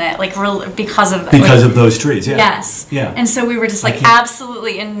trees in it, like because of those trees, yeah. Yes. Yeah. And so we were just like,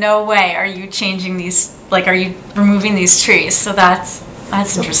 absolutely, in no way are you changing these, like, are you removing these trees? So that's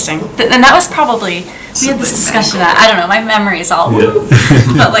interesting. And that was probably, we had this discussion, I don't know, my memory's all,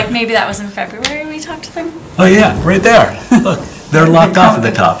 but like maybe that was in February we talked to them. Oh, yeah, right there. Look, they're locked off at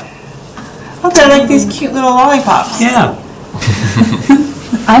the top. Oh, they're like these cute little lollipops. Yeah.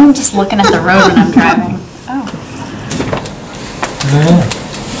 I'm just looking at the road when I'm driving. Oh.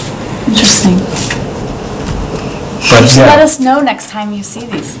 Interesting. But, Just let us know next time you see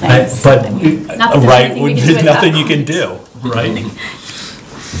these things. But, I mean, not that there's right, anything we can do there's with nothing that. you can do, right?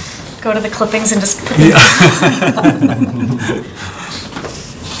 Go to the clippings and just put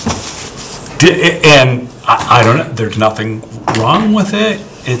And I don't know, there's nothing wrong with it,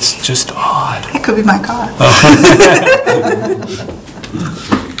 it's just odd. It could be my car.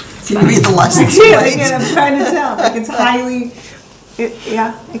 Read the license Yeah, plate. again, I'm trying to tell, like, it's highly,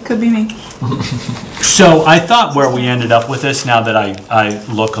 yeah, it could be me. So I thought where we ended up with this, now that I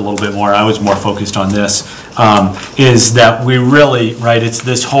look a little bit more, I was more focused on this, is that we really, right, it's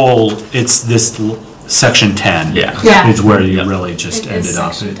this section 10. Yeah. Is where you really just It is ended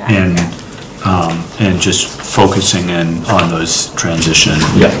up section 10, and just focusing in on those transition.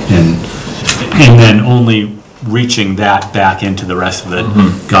 Yeah. And then only reaching that back into the rest of the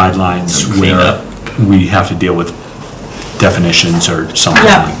guidelines Clean where up. we have to deal with definitions or something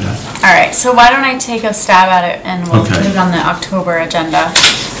Yeah. like that. All right, so why don't I take a stab at it and we'll Okay. put it on the October agenda,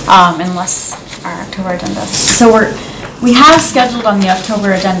 unless our October agenda. So we have scheduled on the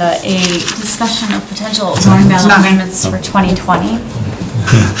October agenda a discussion of potential zoning bylaw amendments for 2020.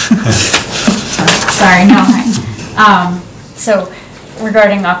 Sorry, no. So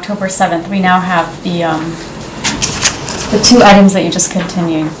regarding October 7th, we now have the two items that you just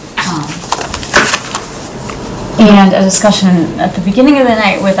continued. And a discussion at the beginning of the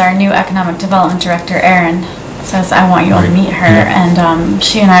night with our new economic development director, Erin. Says, I want you all to meet her, and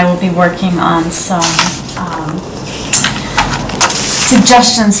she and I will be working on some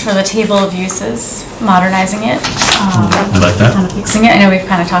suggestions for the table of uses, modernizing it. I like that. Kind of fixing it. I know we've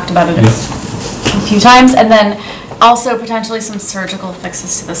kind of talked about it a few times, and then also potentially some surgical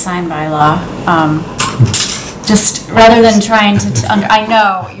fixes to the sign bylaw. Just rather than trying to, I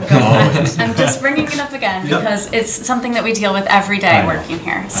know, I'm just bringing it up again because it's something that we deal with every day working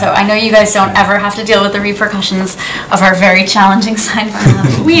here. So I know you guys don't ever have to deal with the repercussions of our very challenging sign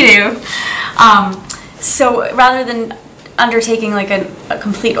bylaw, but we do. So rather than undertaking like a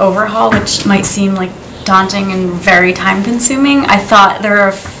complete overhaul, which might seem like daunting and very time consuming, I thought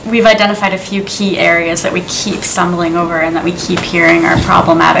we've identified a few key areas that we keep stumbling over and that we keep hearing are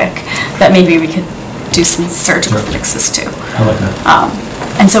problematic, that maybe we could do some surgical fixes to. I like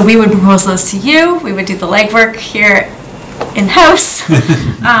that. And so we would propose those to you, we would do the legwork here in-house,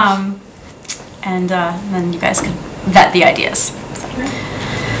 and then you guys could vet the ideas.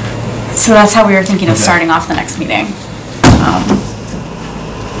 So that's how we were thinking of starting off the next meeting.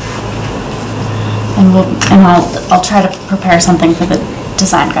 And I'll try to prepare something for the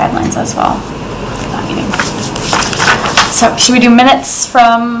design guidelines as well for that meeting. So should we do minutes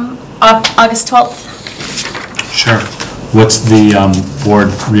from August 12th? Sure. What's the board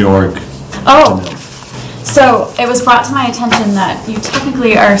reorg? Oh, so it was brought to my attention that you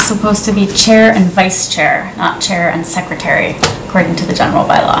technically are supposed to be chair and vice chair, not chair and secretary, according to the general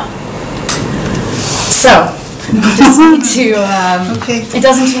bylaw. So, you just need to, Okay. it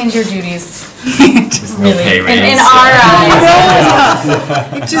doesn't change your duties, No pay really, in raise. our eyes.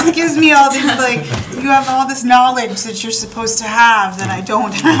 It just gives me all these, like, you have all this knowledge that you're supposed to have that I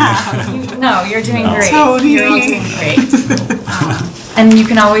don't have. No, you're doing great. Totally. You're all doing great. And you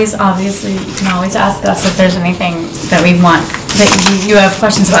can always, obviously, you can always ask us if there's anything that we want, that you have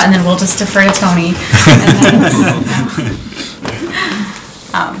questions about, and then we'll just defer to Tony.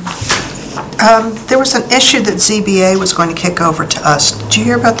 There was an issue that ZBA was going to kick over to us. Did you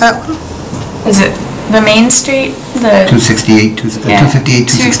hear about that one? Is it the Main Street? The 268, 258,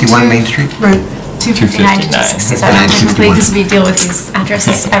 261 Main Street? Right. 259 to 267, technically, because we deal with these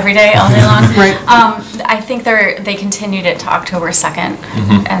addresses every day, all day long. Right. I think they continued it to October 2nd.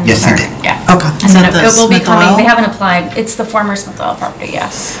 And Yes, they or- did. Yeah. Okay. And then Is that it will be the coming, Smith they Oil? haven't applied, it's the former Smith Oil property,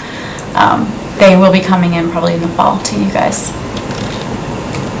 yes. They will be coming in probably in the fall to you guys.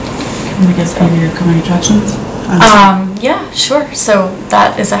 Can we get some of your coming attractions? Yeah, sure. So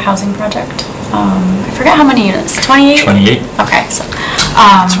that is a housing project. I forget how many units, 28? 28. Okay, so,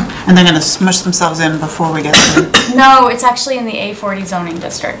 And they're gonna smush themselves in before we get to, no, it's actually in the A40 zoning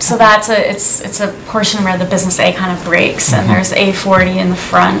district. So that's it's a portion where the business A kind of breaks, and there's A40 in the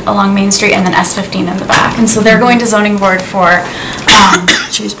front along Main Street, and then S15 in the back. And so they're going to zoning board for,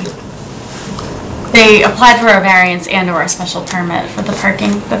 Excuse me. they applied for a variance and/or a special permit for the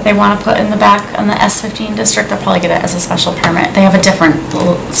parking that they want to put in the back on the S15 district. They'll probably get it as a special permit. They have a different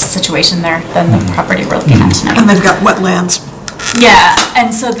little situation there than the property we're looking at tonight. And they've got wetlands. Yeah,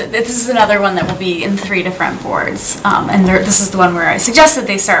 and so this is another one that will be in 3 different boards. And this is the one where I suggested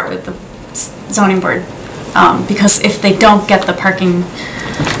they start with the zoning board, because if they don't get the parking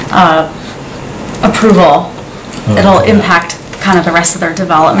approval, it'll impact kind of the rest of their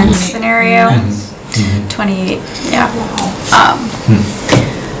development scenario. 28, yeah.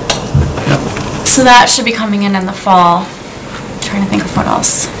 So that should be coming in the fall. Trying to think of what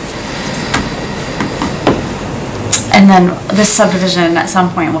else. And then this subdivision at some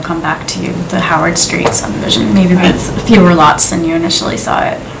point will come back to you, the Howard Street subdivision, maybe with fewer lots than you initially saw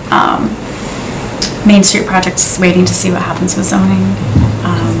it. Main Street project's waiting to see what happens with zoning.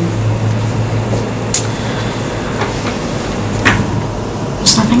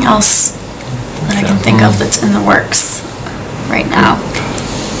 There's nothing else that I can think of that's in the works right now.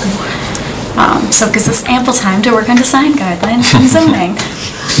 So it gives us ample time to work on design guidelines and zoning.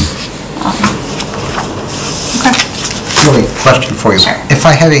 Really, question for you. Sure. If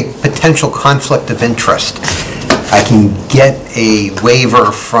I have a potential conflict of interest, I can get a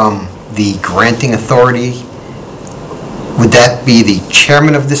waiver from the granting authority. Would that be the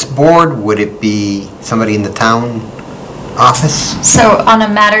chairman of this board? Would it be somebody in the town office? So on a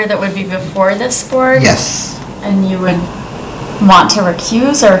matter that would be before this board? Yes. And you would want to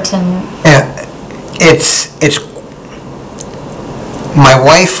recuse or to? It's, my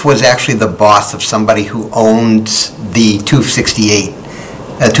wife was actually the boss of somebody who owned the 268,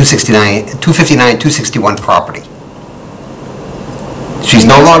 269, 259, 261 property. She's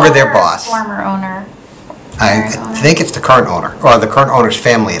no longer their boss. Former owner. I Current owner. think it's the current owner, or the current owner's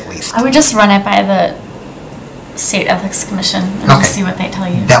family at least. I would just run it by the State Ethics Commission and Okay. just see what they tell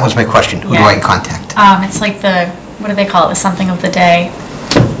you. That was my question. Who do Yeah. I contact? It's like what do they call it, the something of the day?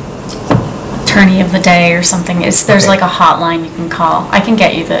 Attorney of the day or something. There's Okay. like a hotline you can call. I can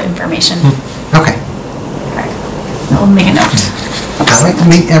get you the information. Okay. I'll make a note. I like to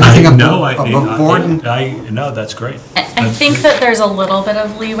meet everything No, above board. and- no, that's great. I think that there's a little bit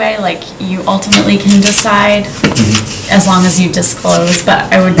of leeway, like you ultimately can decide as long as you disclose,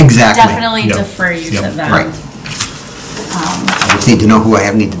 but I would Exactly. definitely Yep. defer you to Yep. them. Right. I just need to know who I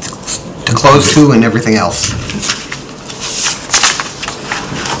have needed to close to and everything else.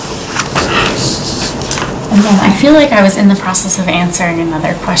 And then I feel like I was in the process of answering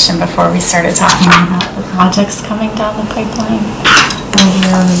another question before we started talking about the projects coming down the pipeline.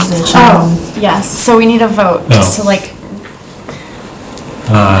 Oh, yes, so we need a vote, just to like,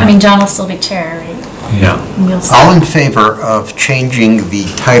 I mean, John will still be chair, right? Yeah. And you'll still- All in favor of changing the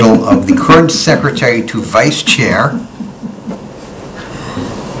title of the current secretary to vice chair?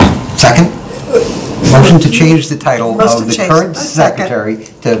 Second? Motion to change the title Motion of the to change. current A second. secretary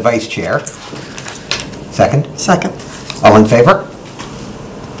to vice chair. Second? Second. All in favor?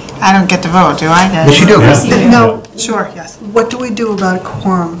 I don't get to vote, do I? Yes, you do. No, Sure, yes. what do we do about a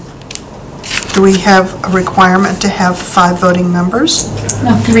quorum? Do we have a requirement to have 5 voting members?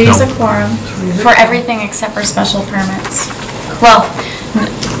 No, 3 is a No. quorum for everything except for special permits. Well,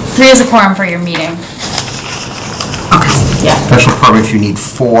 3 is a quorum for your meeting. Yeah, Special permits, you need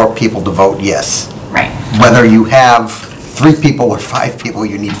 4 people to vote yes. right, Whether you have 3 people or 5 people,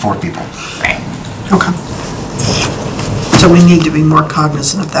 you need 4 people. right. Okay. So we need to be more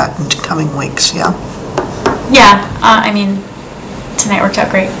cognizant of that in coming weeks, yeah? Yeah, I mean, tonight worked out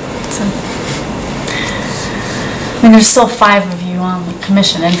great, so. I mean, there's still 5 of you on the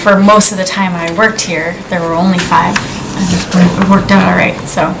commission, and for most of the time I worked here, there were only 5. And it worked out all right,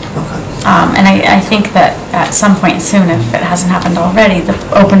 so. And I think that at some point soon, if it hasn't happened already, the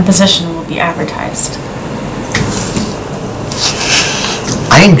open position will be advertised.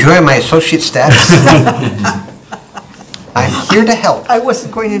 I enjoy my associate status. I'm here to help. I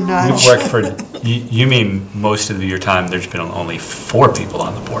wasn't going to nudge. You've worked for, you mean most of your time, there's been only 4 people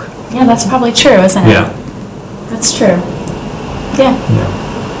on the board? Yeah, that's probably true, isn't it? Yeah. That's true. Yeah.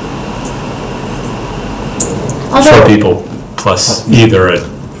 4 Although, people plus either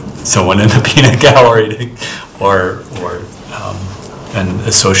someone in the peanut gallery or an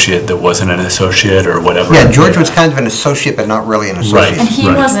associate that wasn't an associate or whatever. Yeah, George was kind of an associate, but not really an associate. and he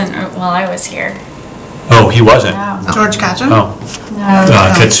Right. wasn't while I was here. Oh, he wasn't? No. George Katchen? Oh, No.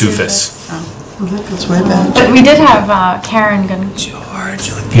 Katsufis. I think that's way back. But we did have Karen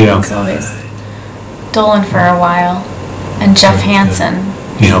Yeah. Gonzalez, Dolan for a while, and Jeff Hansen,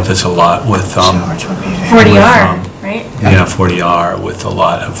 He helped us a lot with, George would be very. 40R, right? 40R with a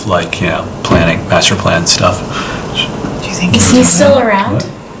lot of like, planning, master plan stuff. Do you think Is he still around?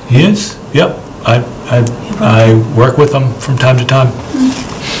 He is? Yep. I work with him from time to time.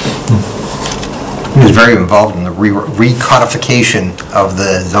 He was very involved in the recodification of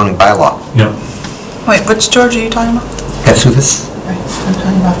the zoning bylaw. Yep. Wait, which George are you talking about? Katsufis? I'm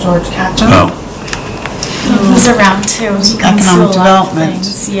talking about George Katchen. Oh, He's around too. He comes to a Economic lot of development.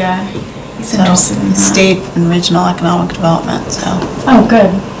 things. Yeah, he's So, interested in that. state and regional economic development, so. Oh,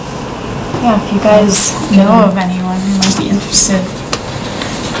 good. Yeah, if you guys know of anyone who might be interested.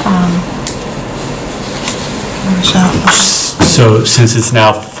 so since it's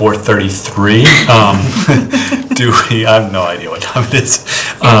now 4:33, do we, I have no idea what time it is.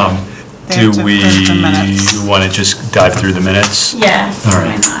 They Do have to we print the minutes. want to just dive through the minutes? Yeah, All why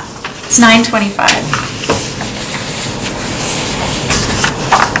right. not? It's 9:25.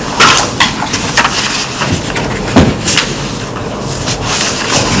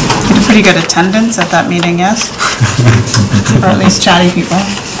 Pretty good attendance at that meeting, yes? Or at least chatty people.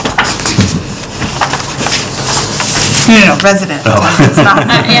 No, resident attendance, not.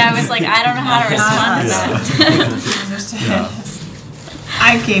 Yeah, I was like, I don't know how to respond to that.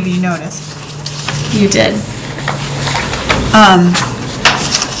 I gave you notice. You did.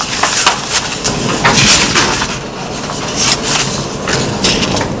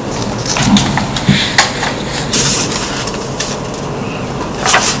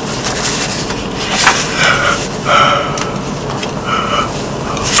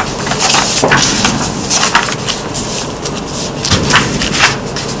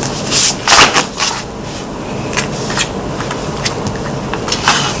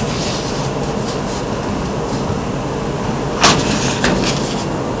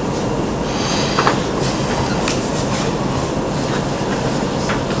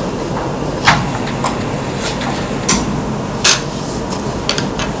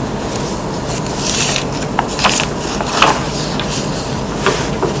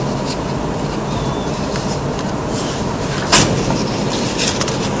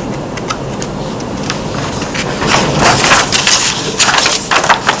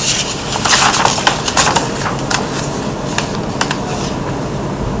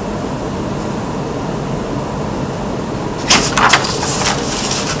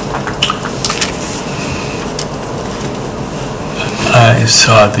 I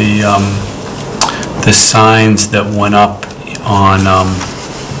saw the signs that went up on,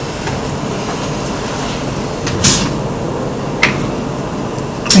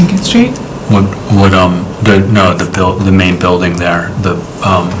 Lincoln Street? the main building there, the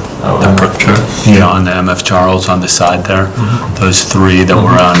MF Charles? yeah, on the MF Charles on the side there. Those three that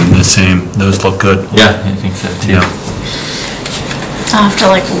were on the same, those look good. Yeah, I think so too. Yeah. I'll have to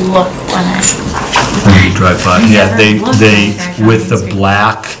like look when When you drive by. Yeah, they, Look like with the they're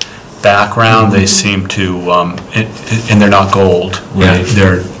black background, they seem to, and they're not gold, right?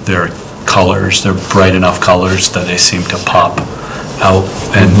 Yeah. They're colors, they're bright enough colors that they seem to pop out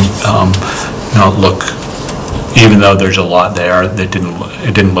and not look, even though there's a lot there, it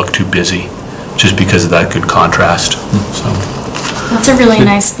didn't look too busy, just because of that good contrast, so. That's a really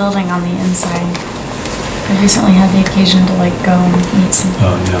nice building on the inside. I recently had the occasion to like go and meet some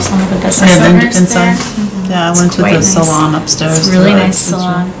of the business Yeah, owners inside. there. Yeah, I It's went to quite the nice. salon upstairs. It's a really today. nice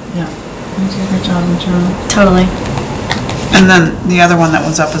salon. Yeah. They did a good job in Toronto. Totally. And then the other one that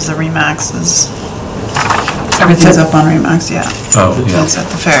was up is the Remax is, everything's up on Remax, yeah. Oh, I yeah. was at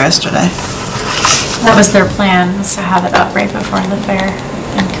the fair yesterday. That was their plan, was to have it up right before the fair.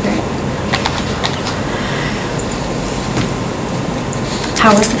 And great.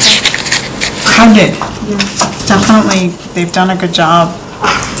 How was the fair? Crowded. Definitely, they've done a good job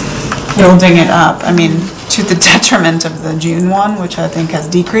building it up. I mean, to the detriment of the June one, which I think has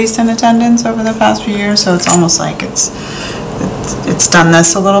decreased in attendance over the past few years, so it's almost like it's done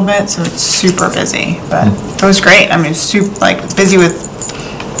this a little bit, so it's super busy, but it was great. I mean, busy with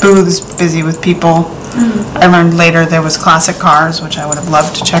booths, busy with people. I learned later there was classic cars, which I would have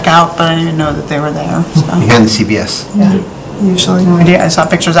loved to check out, but I didn't even know that they were there, so. Behind the CBS. Yeah, usually no idea. I saw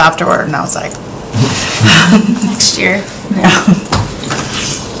pictures afterward and I was like, Next year. yeah.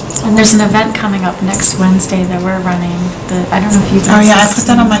 And there's an event coming up next Wednesday that we're running, I don't know if you Oh, guys. yeah, I have put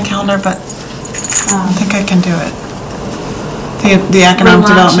that on seen. my calendar, but I don't think I can do it. The We're economic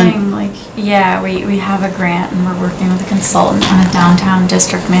development. launching, we have a grant and we're working with a consultant on a downtown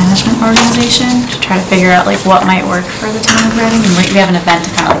district management organization to try to figure out like what might work for the town of Reading. And we have an event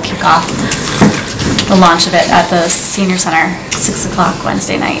to kind of like kick off the launch of it at the senior center, 6 o'clock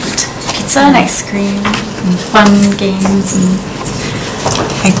Wednesday night. Pizza and ice cream and fun games and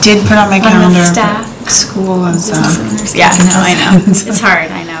I did put on my fun with calendar. staff. but School is, business owners. Yeah, no, I know. It's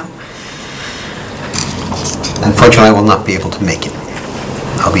hard, I know. Unfortunately, I will not be able to make it.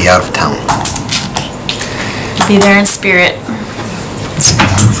 I'll be out of town. Be there in spirit.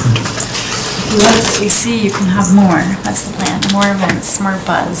 You like what you see, you can have more. That's the plan. More events, more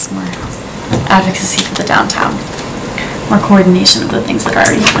buzz, more advocacy for the downtown, more coordination of the things that are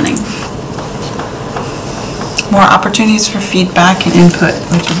already happening. more opportunities for feedback and input,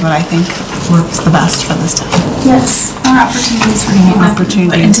 which is what I think works the best for this town. Yes, more opportunities for More feedback.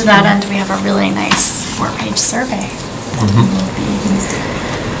 opportunities. But into that end, we have a really nice 4-page survey that we will be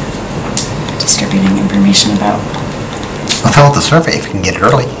distributing information about. I'll fill out the survey if you can get it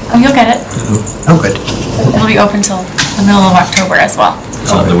early. Oh, you'll get it. Oh, good. It'll be open till the middle of October as well.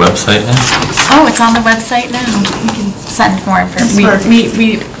 It's on the website now? Oh, it's on the website now. We can send more information.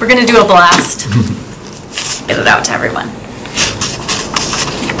 We're gonna do a blast. Get it out to everyone.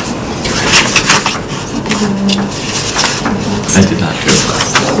 I did not go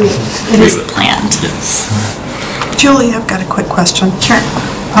last. It is planned. Yes. Julie, I've got a quick question. Sure.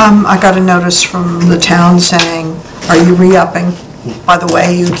 I got a notice from the town saying, are you re-upping? By the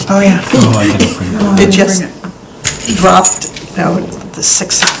way, Oh, yeah. Oh, I didn't bring that. it just dropped, the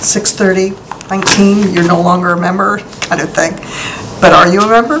 6/30/19, you're no longer a member, kind of thing. But are you a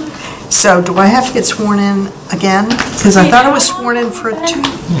member? So do I have to get sworn in again? Because I thought I was sworn in for 2.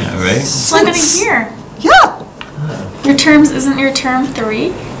 Yeah, right? It's only been a year. Yeah, Isn't your term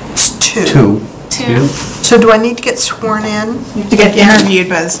 3? it's 2. 2. 2? So do I need to get sworn in? You have to get interviewed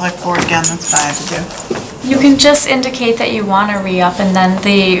by the select board again, that's what I have to do. You can just indicate that you want to re-up, and then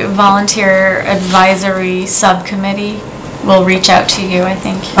the volunteer advisory subcommittee will reach out to you, I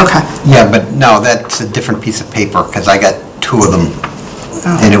think. Okay. Yeah, but no, that's a different piece of paper, because I got 2 of them.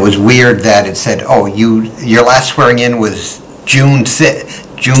 Oh. And it was weird that it said, oh, your last swearing in was June of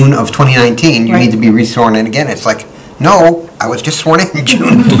 2019, you need to be re-sworn in again. It's like, no, I was just sworn in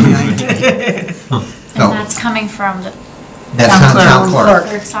June 2019. And that's coming from the That's not town clerk.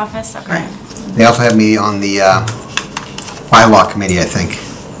 clerk's office? Okay. They also have me on the bylaw committee, I think.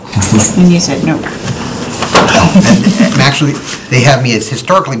 And you said no. And actually, they have me as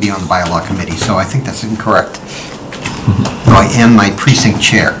historically be on the bylaw committee, so I think that's incorrect. I am my precinct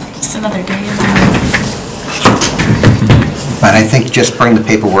chair, Just another day. but I think just bring the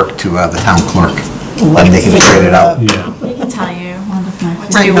paperwork to the town clerk, and they can figure it out. Yeah. They can tell you what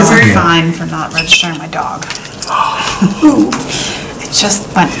to Right, do. was very fine for not registering my dog. It just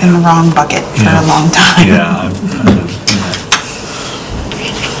went in the wrong bucket for a long time. Yeah.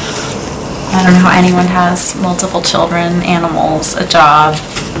 I don't know how anyone has multiple children, animals, a job,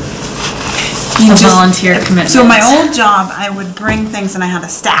 a volunteer commitment. So my old job, I would bring things and I had a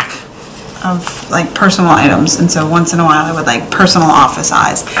stack of like personal items, and so once in a while I would like personal office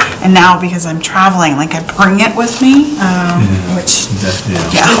size. And now because I'm traveling, like I bring it with me, which,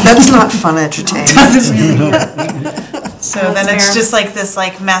 yeah. That's not fun entertainment. Doesn't really. So then it's just like this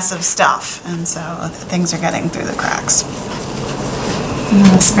like mess of stuff, and so things are getting through the cracks.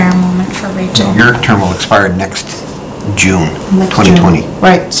 A spare moment for Rachel. Your term will expire next June 2020.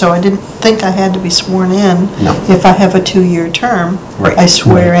 Right, so I didn't think I had to be sworn in. No. If I have a 2-year term, Right. I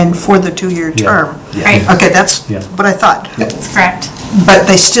swear in for the 2-year term. Right. Okay, that's Yeah. what I thought. That's correct. But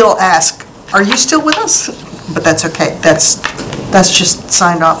they still ask, are you still with us? But that's okay, that's just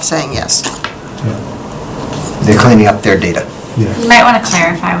signed off saying yes. They're cleaning up their data. You might want to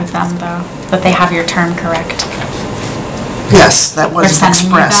clarify with them, though, that they have your term correct. Yes, that We're was sending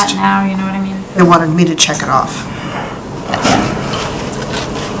you that expressed. now, you know what I mean? They wanted me to check it off.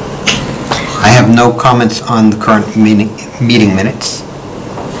 I have no comments on the current meeting minutes.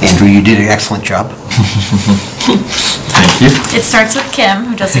 Andrew, you did an excellent job. Thank you. It starts with Kim,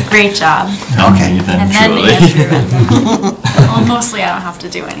 who does a great job, Okay. Me then, and then Julie. Andrew. And then, well, mostly I don't have to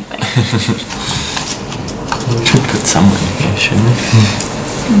do anything. We should put someone here, shouldn't we?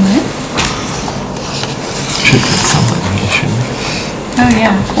 Should put someone here, shouldn't we? Oh,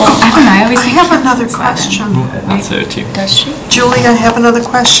 yeah. Well, I don't know, I always I think have of another question. That's there too. Does she? Julie, I have another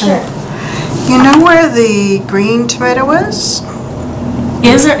question. You know where the green tomato is?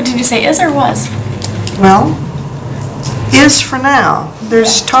 Is or, did you say is or was? Well, is for now.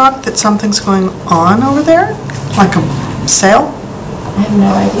 There's talk that something's going on over there, like a sale. I have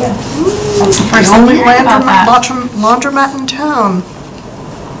no idea. That's the The first time only hearing about that. laundromat in town.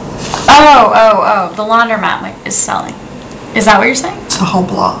 Oh, the laundromat is selling. Is that what you're saying? It's a whole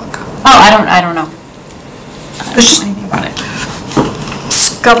block. Oh, I don't know. I don't It's just know anything about it.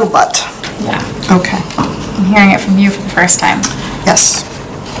 scuttlebutt. Yeah. Okay, I'm hearing it from you for the first time. yes.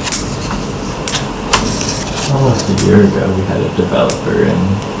 Almost a year ago, we had a developer in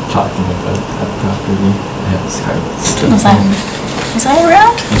talking about that property. Yeah, it's hard. Was that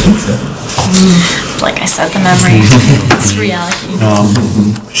around? I think so. Like I said, the memory, it's reality.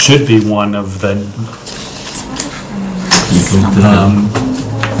 Should be one of the Something.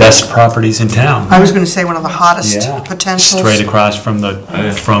 best properties in town. I was going to say one of the hottest Yeah. potentials. Straight across from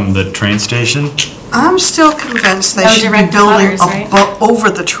the train station. I'm still convinced they No should be direct building butters, right? over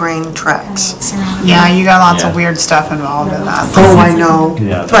the train tracks. It's around. Yeah, you got lots of Yeah. weird stuff involved in that. Oh, I know.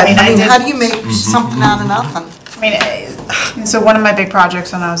 Yeah. But, I I mean, did- how do you make something out of nothing? I mean, so one of my big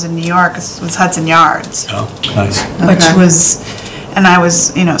projects when I was in New York was Hudson Yards, Oh, nice. which Okay. was, and I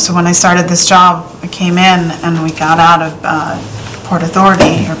was, so when I started this job, I came in and we got out of Port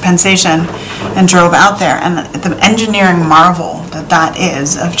Authority or Penn Station and drove out there, and the engineering marvel that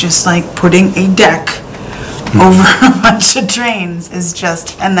is of just like putting a deck over a bunch of trains is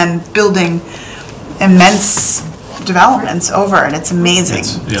just, and then building immense developments over it. It's amazing.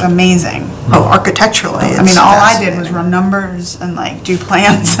 It's yeah. amazing. Oh, architecturally, it's I mean, all I did was fascinating. run numbers and like do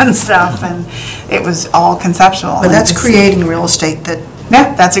plans and stuff, and it was all conceptual. But and that's just- creating real estate that,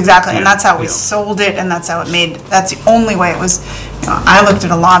 Yeah, that's exactly, and that's how we Yeah. sold it, and that's how it made, that's the only way it was, I looked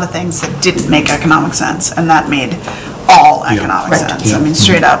at a lot of things that didn't make economic sense, and that made all economic Right. sense. I mean,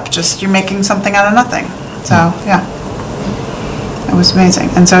 straight up, just you're making something out of nothing. So, yeah. It was amazing,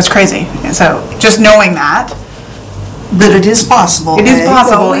 and so it's crazy. And so, just knowing that, it is possible. it is eh?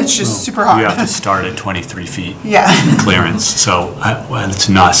 possible, Well, it's just super You have to hard. start at 23 feet Yeah. clearance, so well, it's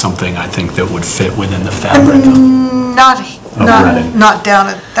not something I think that would fit within the fabric of, Reading. Not down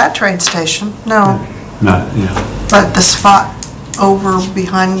at that train station, no. But the spot over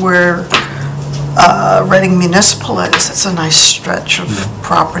behind where Reading Municipal is, it's a nice stretch of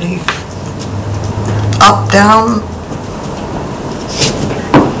property. Up, down,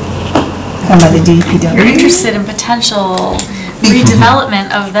 By the DPW. You're interested in potential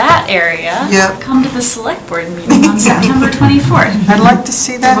redevelopment of that area? Yep. Come to the select board meeting on September 24th. I'd like to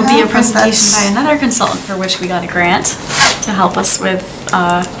see that There will happen. be a presentation by That's- another consultant for which we got a grant to help us with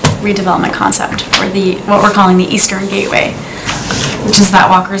redevelopment concept for what we're calling the Eastern Gateway, which is that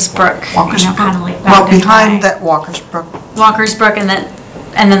Walker's Brook. Walker's kind of Brook. like Well, bounded behind by- that Walker's Brook, Walker's Brook, and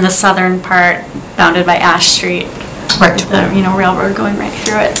then the southern part bounded by Ash Street, right. the railroad going right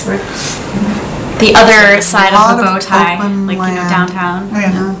through it. The other side lot of the of bow tie, open like land. downtown. Oh,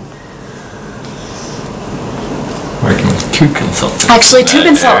 yeah. Working with two consultants. Actually, two in that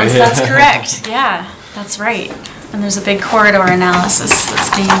consultants, area. that's correct. Yeah, that's right. And there's a big corridor analysis that's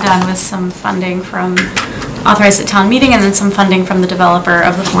being done with some funding from authorized at town meeting, and then some funding from the developer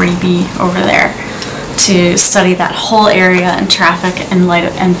of the 40B over there to study that whole area and traffic and light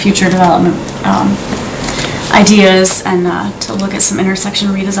and future development ideas, and to look at some intersection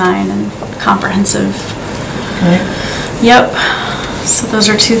redesign and comprehensive. Yep. So those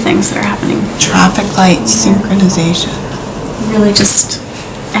are two things that are happening. Traffic light synchronization. Really just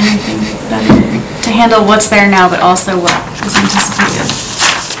anything better to handle what's there now, but also what is anticipated.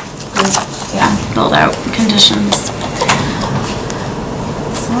 Yeah, build out conditions.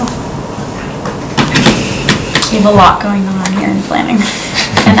 So, we have a lot going on here in planning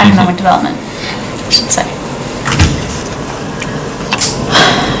and economic development, I should say.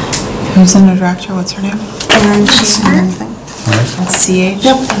 Who's in the director? What's her name? Erin Schaefer. CH?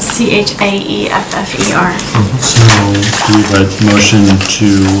 Yep. CHAEFFER. So do we have a motion to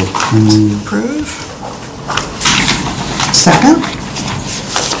Approve? Second?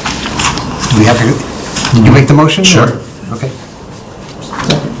 Do we have to, did you make the motion? Sure. Okay.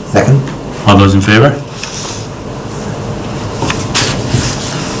 Second? All those in favor?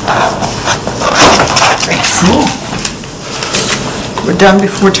 Cool. We're done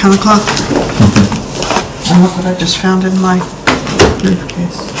before 10 o'clock? And look what I just found in my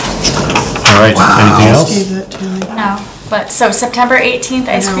briefcase. All right, anything else? Gave that to me. No, but so September 18th,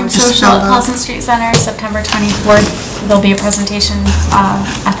 Ice I know, Cream we just Social at found out. Pleasant Street Center. September 24th, there'll be a presentation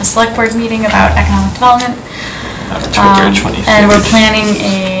at the select board meeting about economic development. October 23rd. And we're planning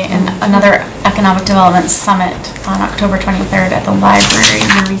another economic development summit on October 23rd at the library,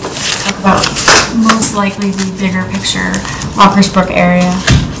 where we talk about most likely the bigger picture Walker's Brook area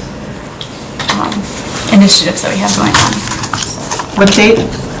initiatives that we have going on. What date?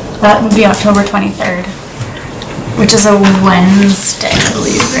 That would be October 23rd, which is a Wednesday, I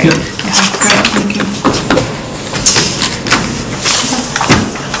believe, right? Yeah. Thank you.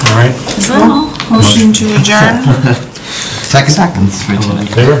 All right, Is that all? Motion to adjourn? Second? all in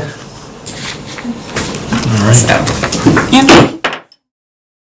favor? All right. So. Yep.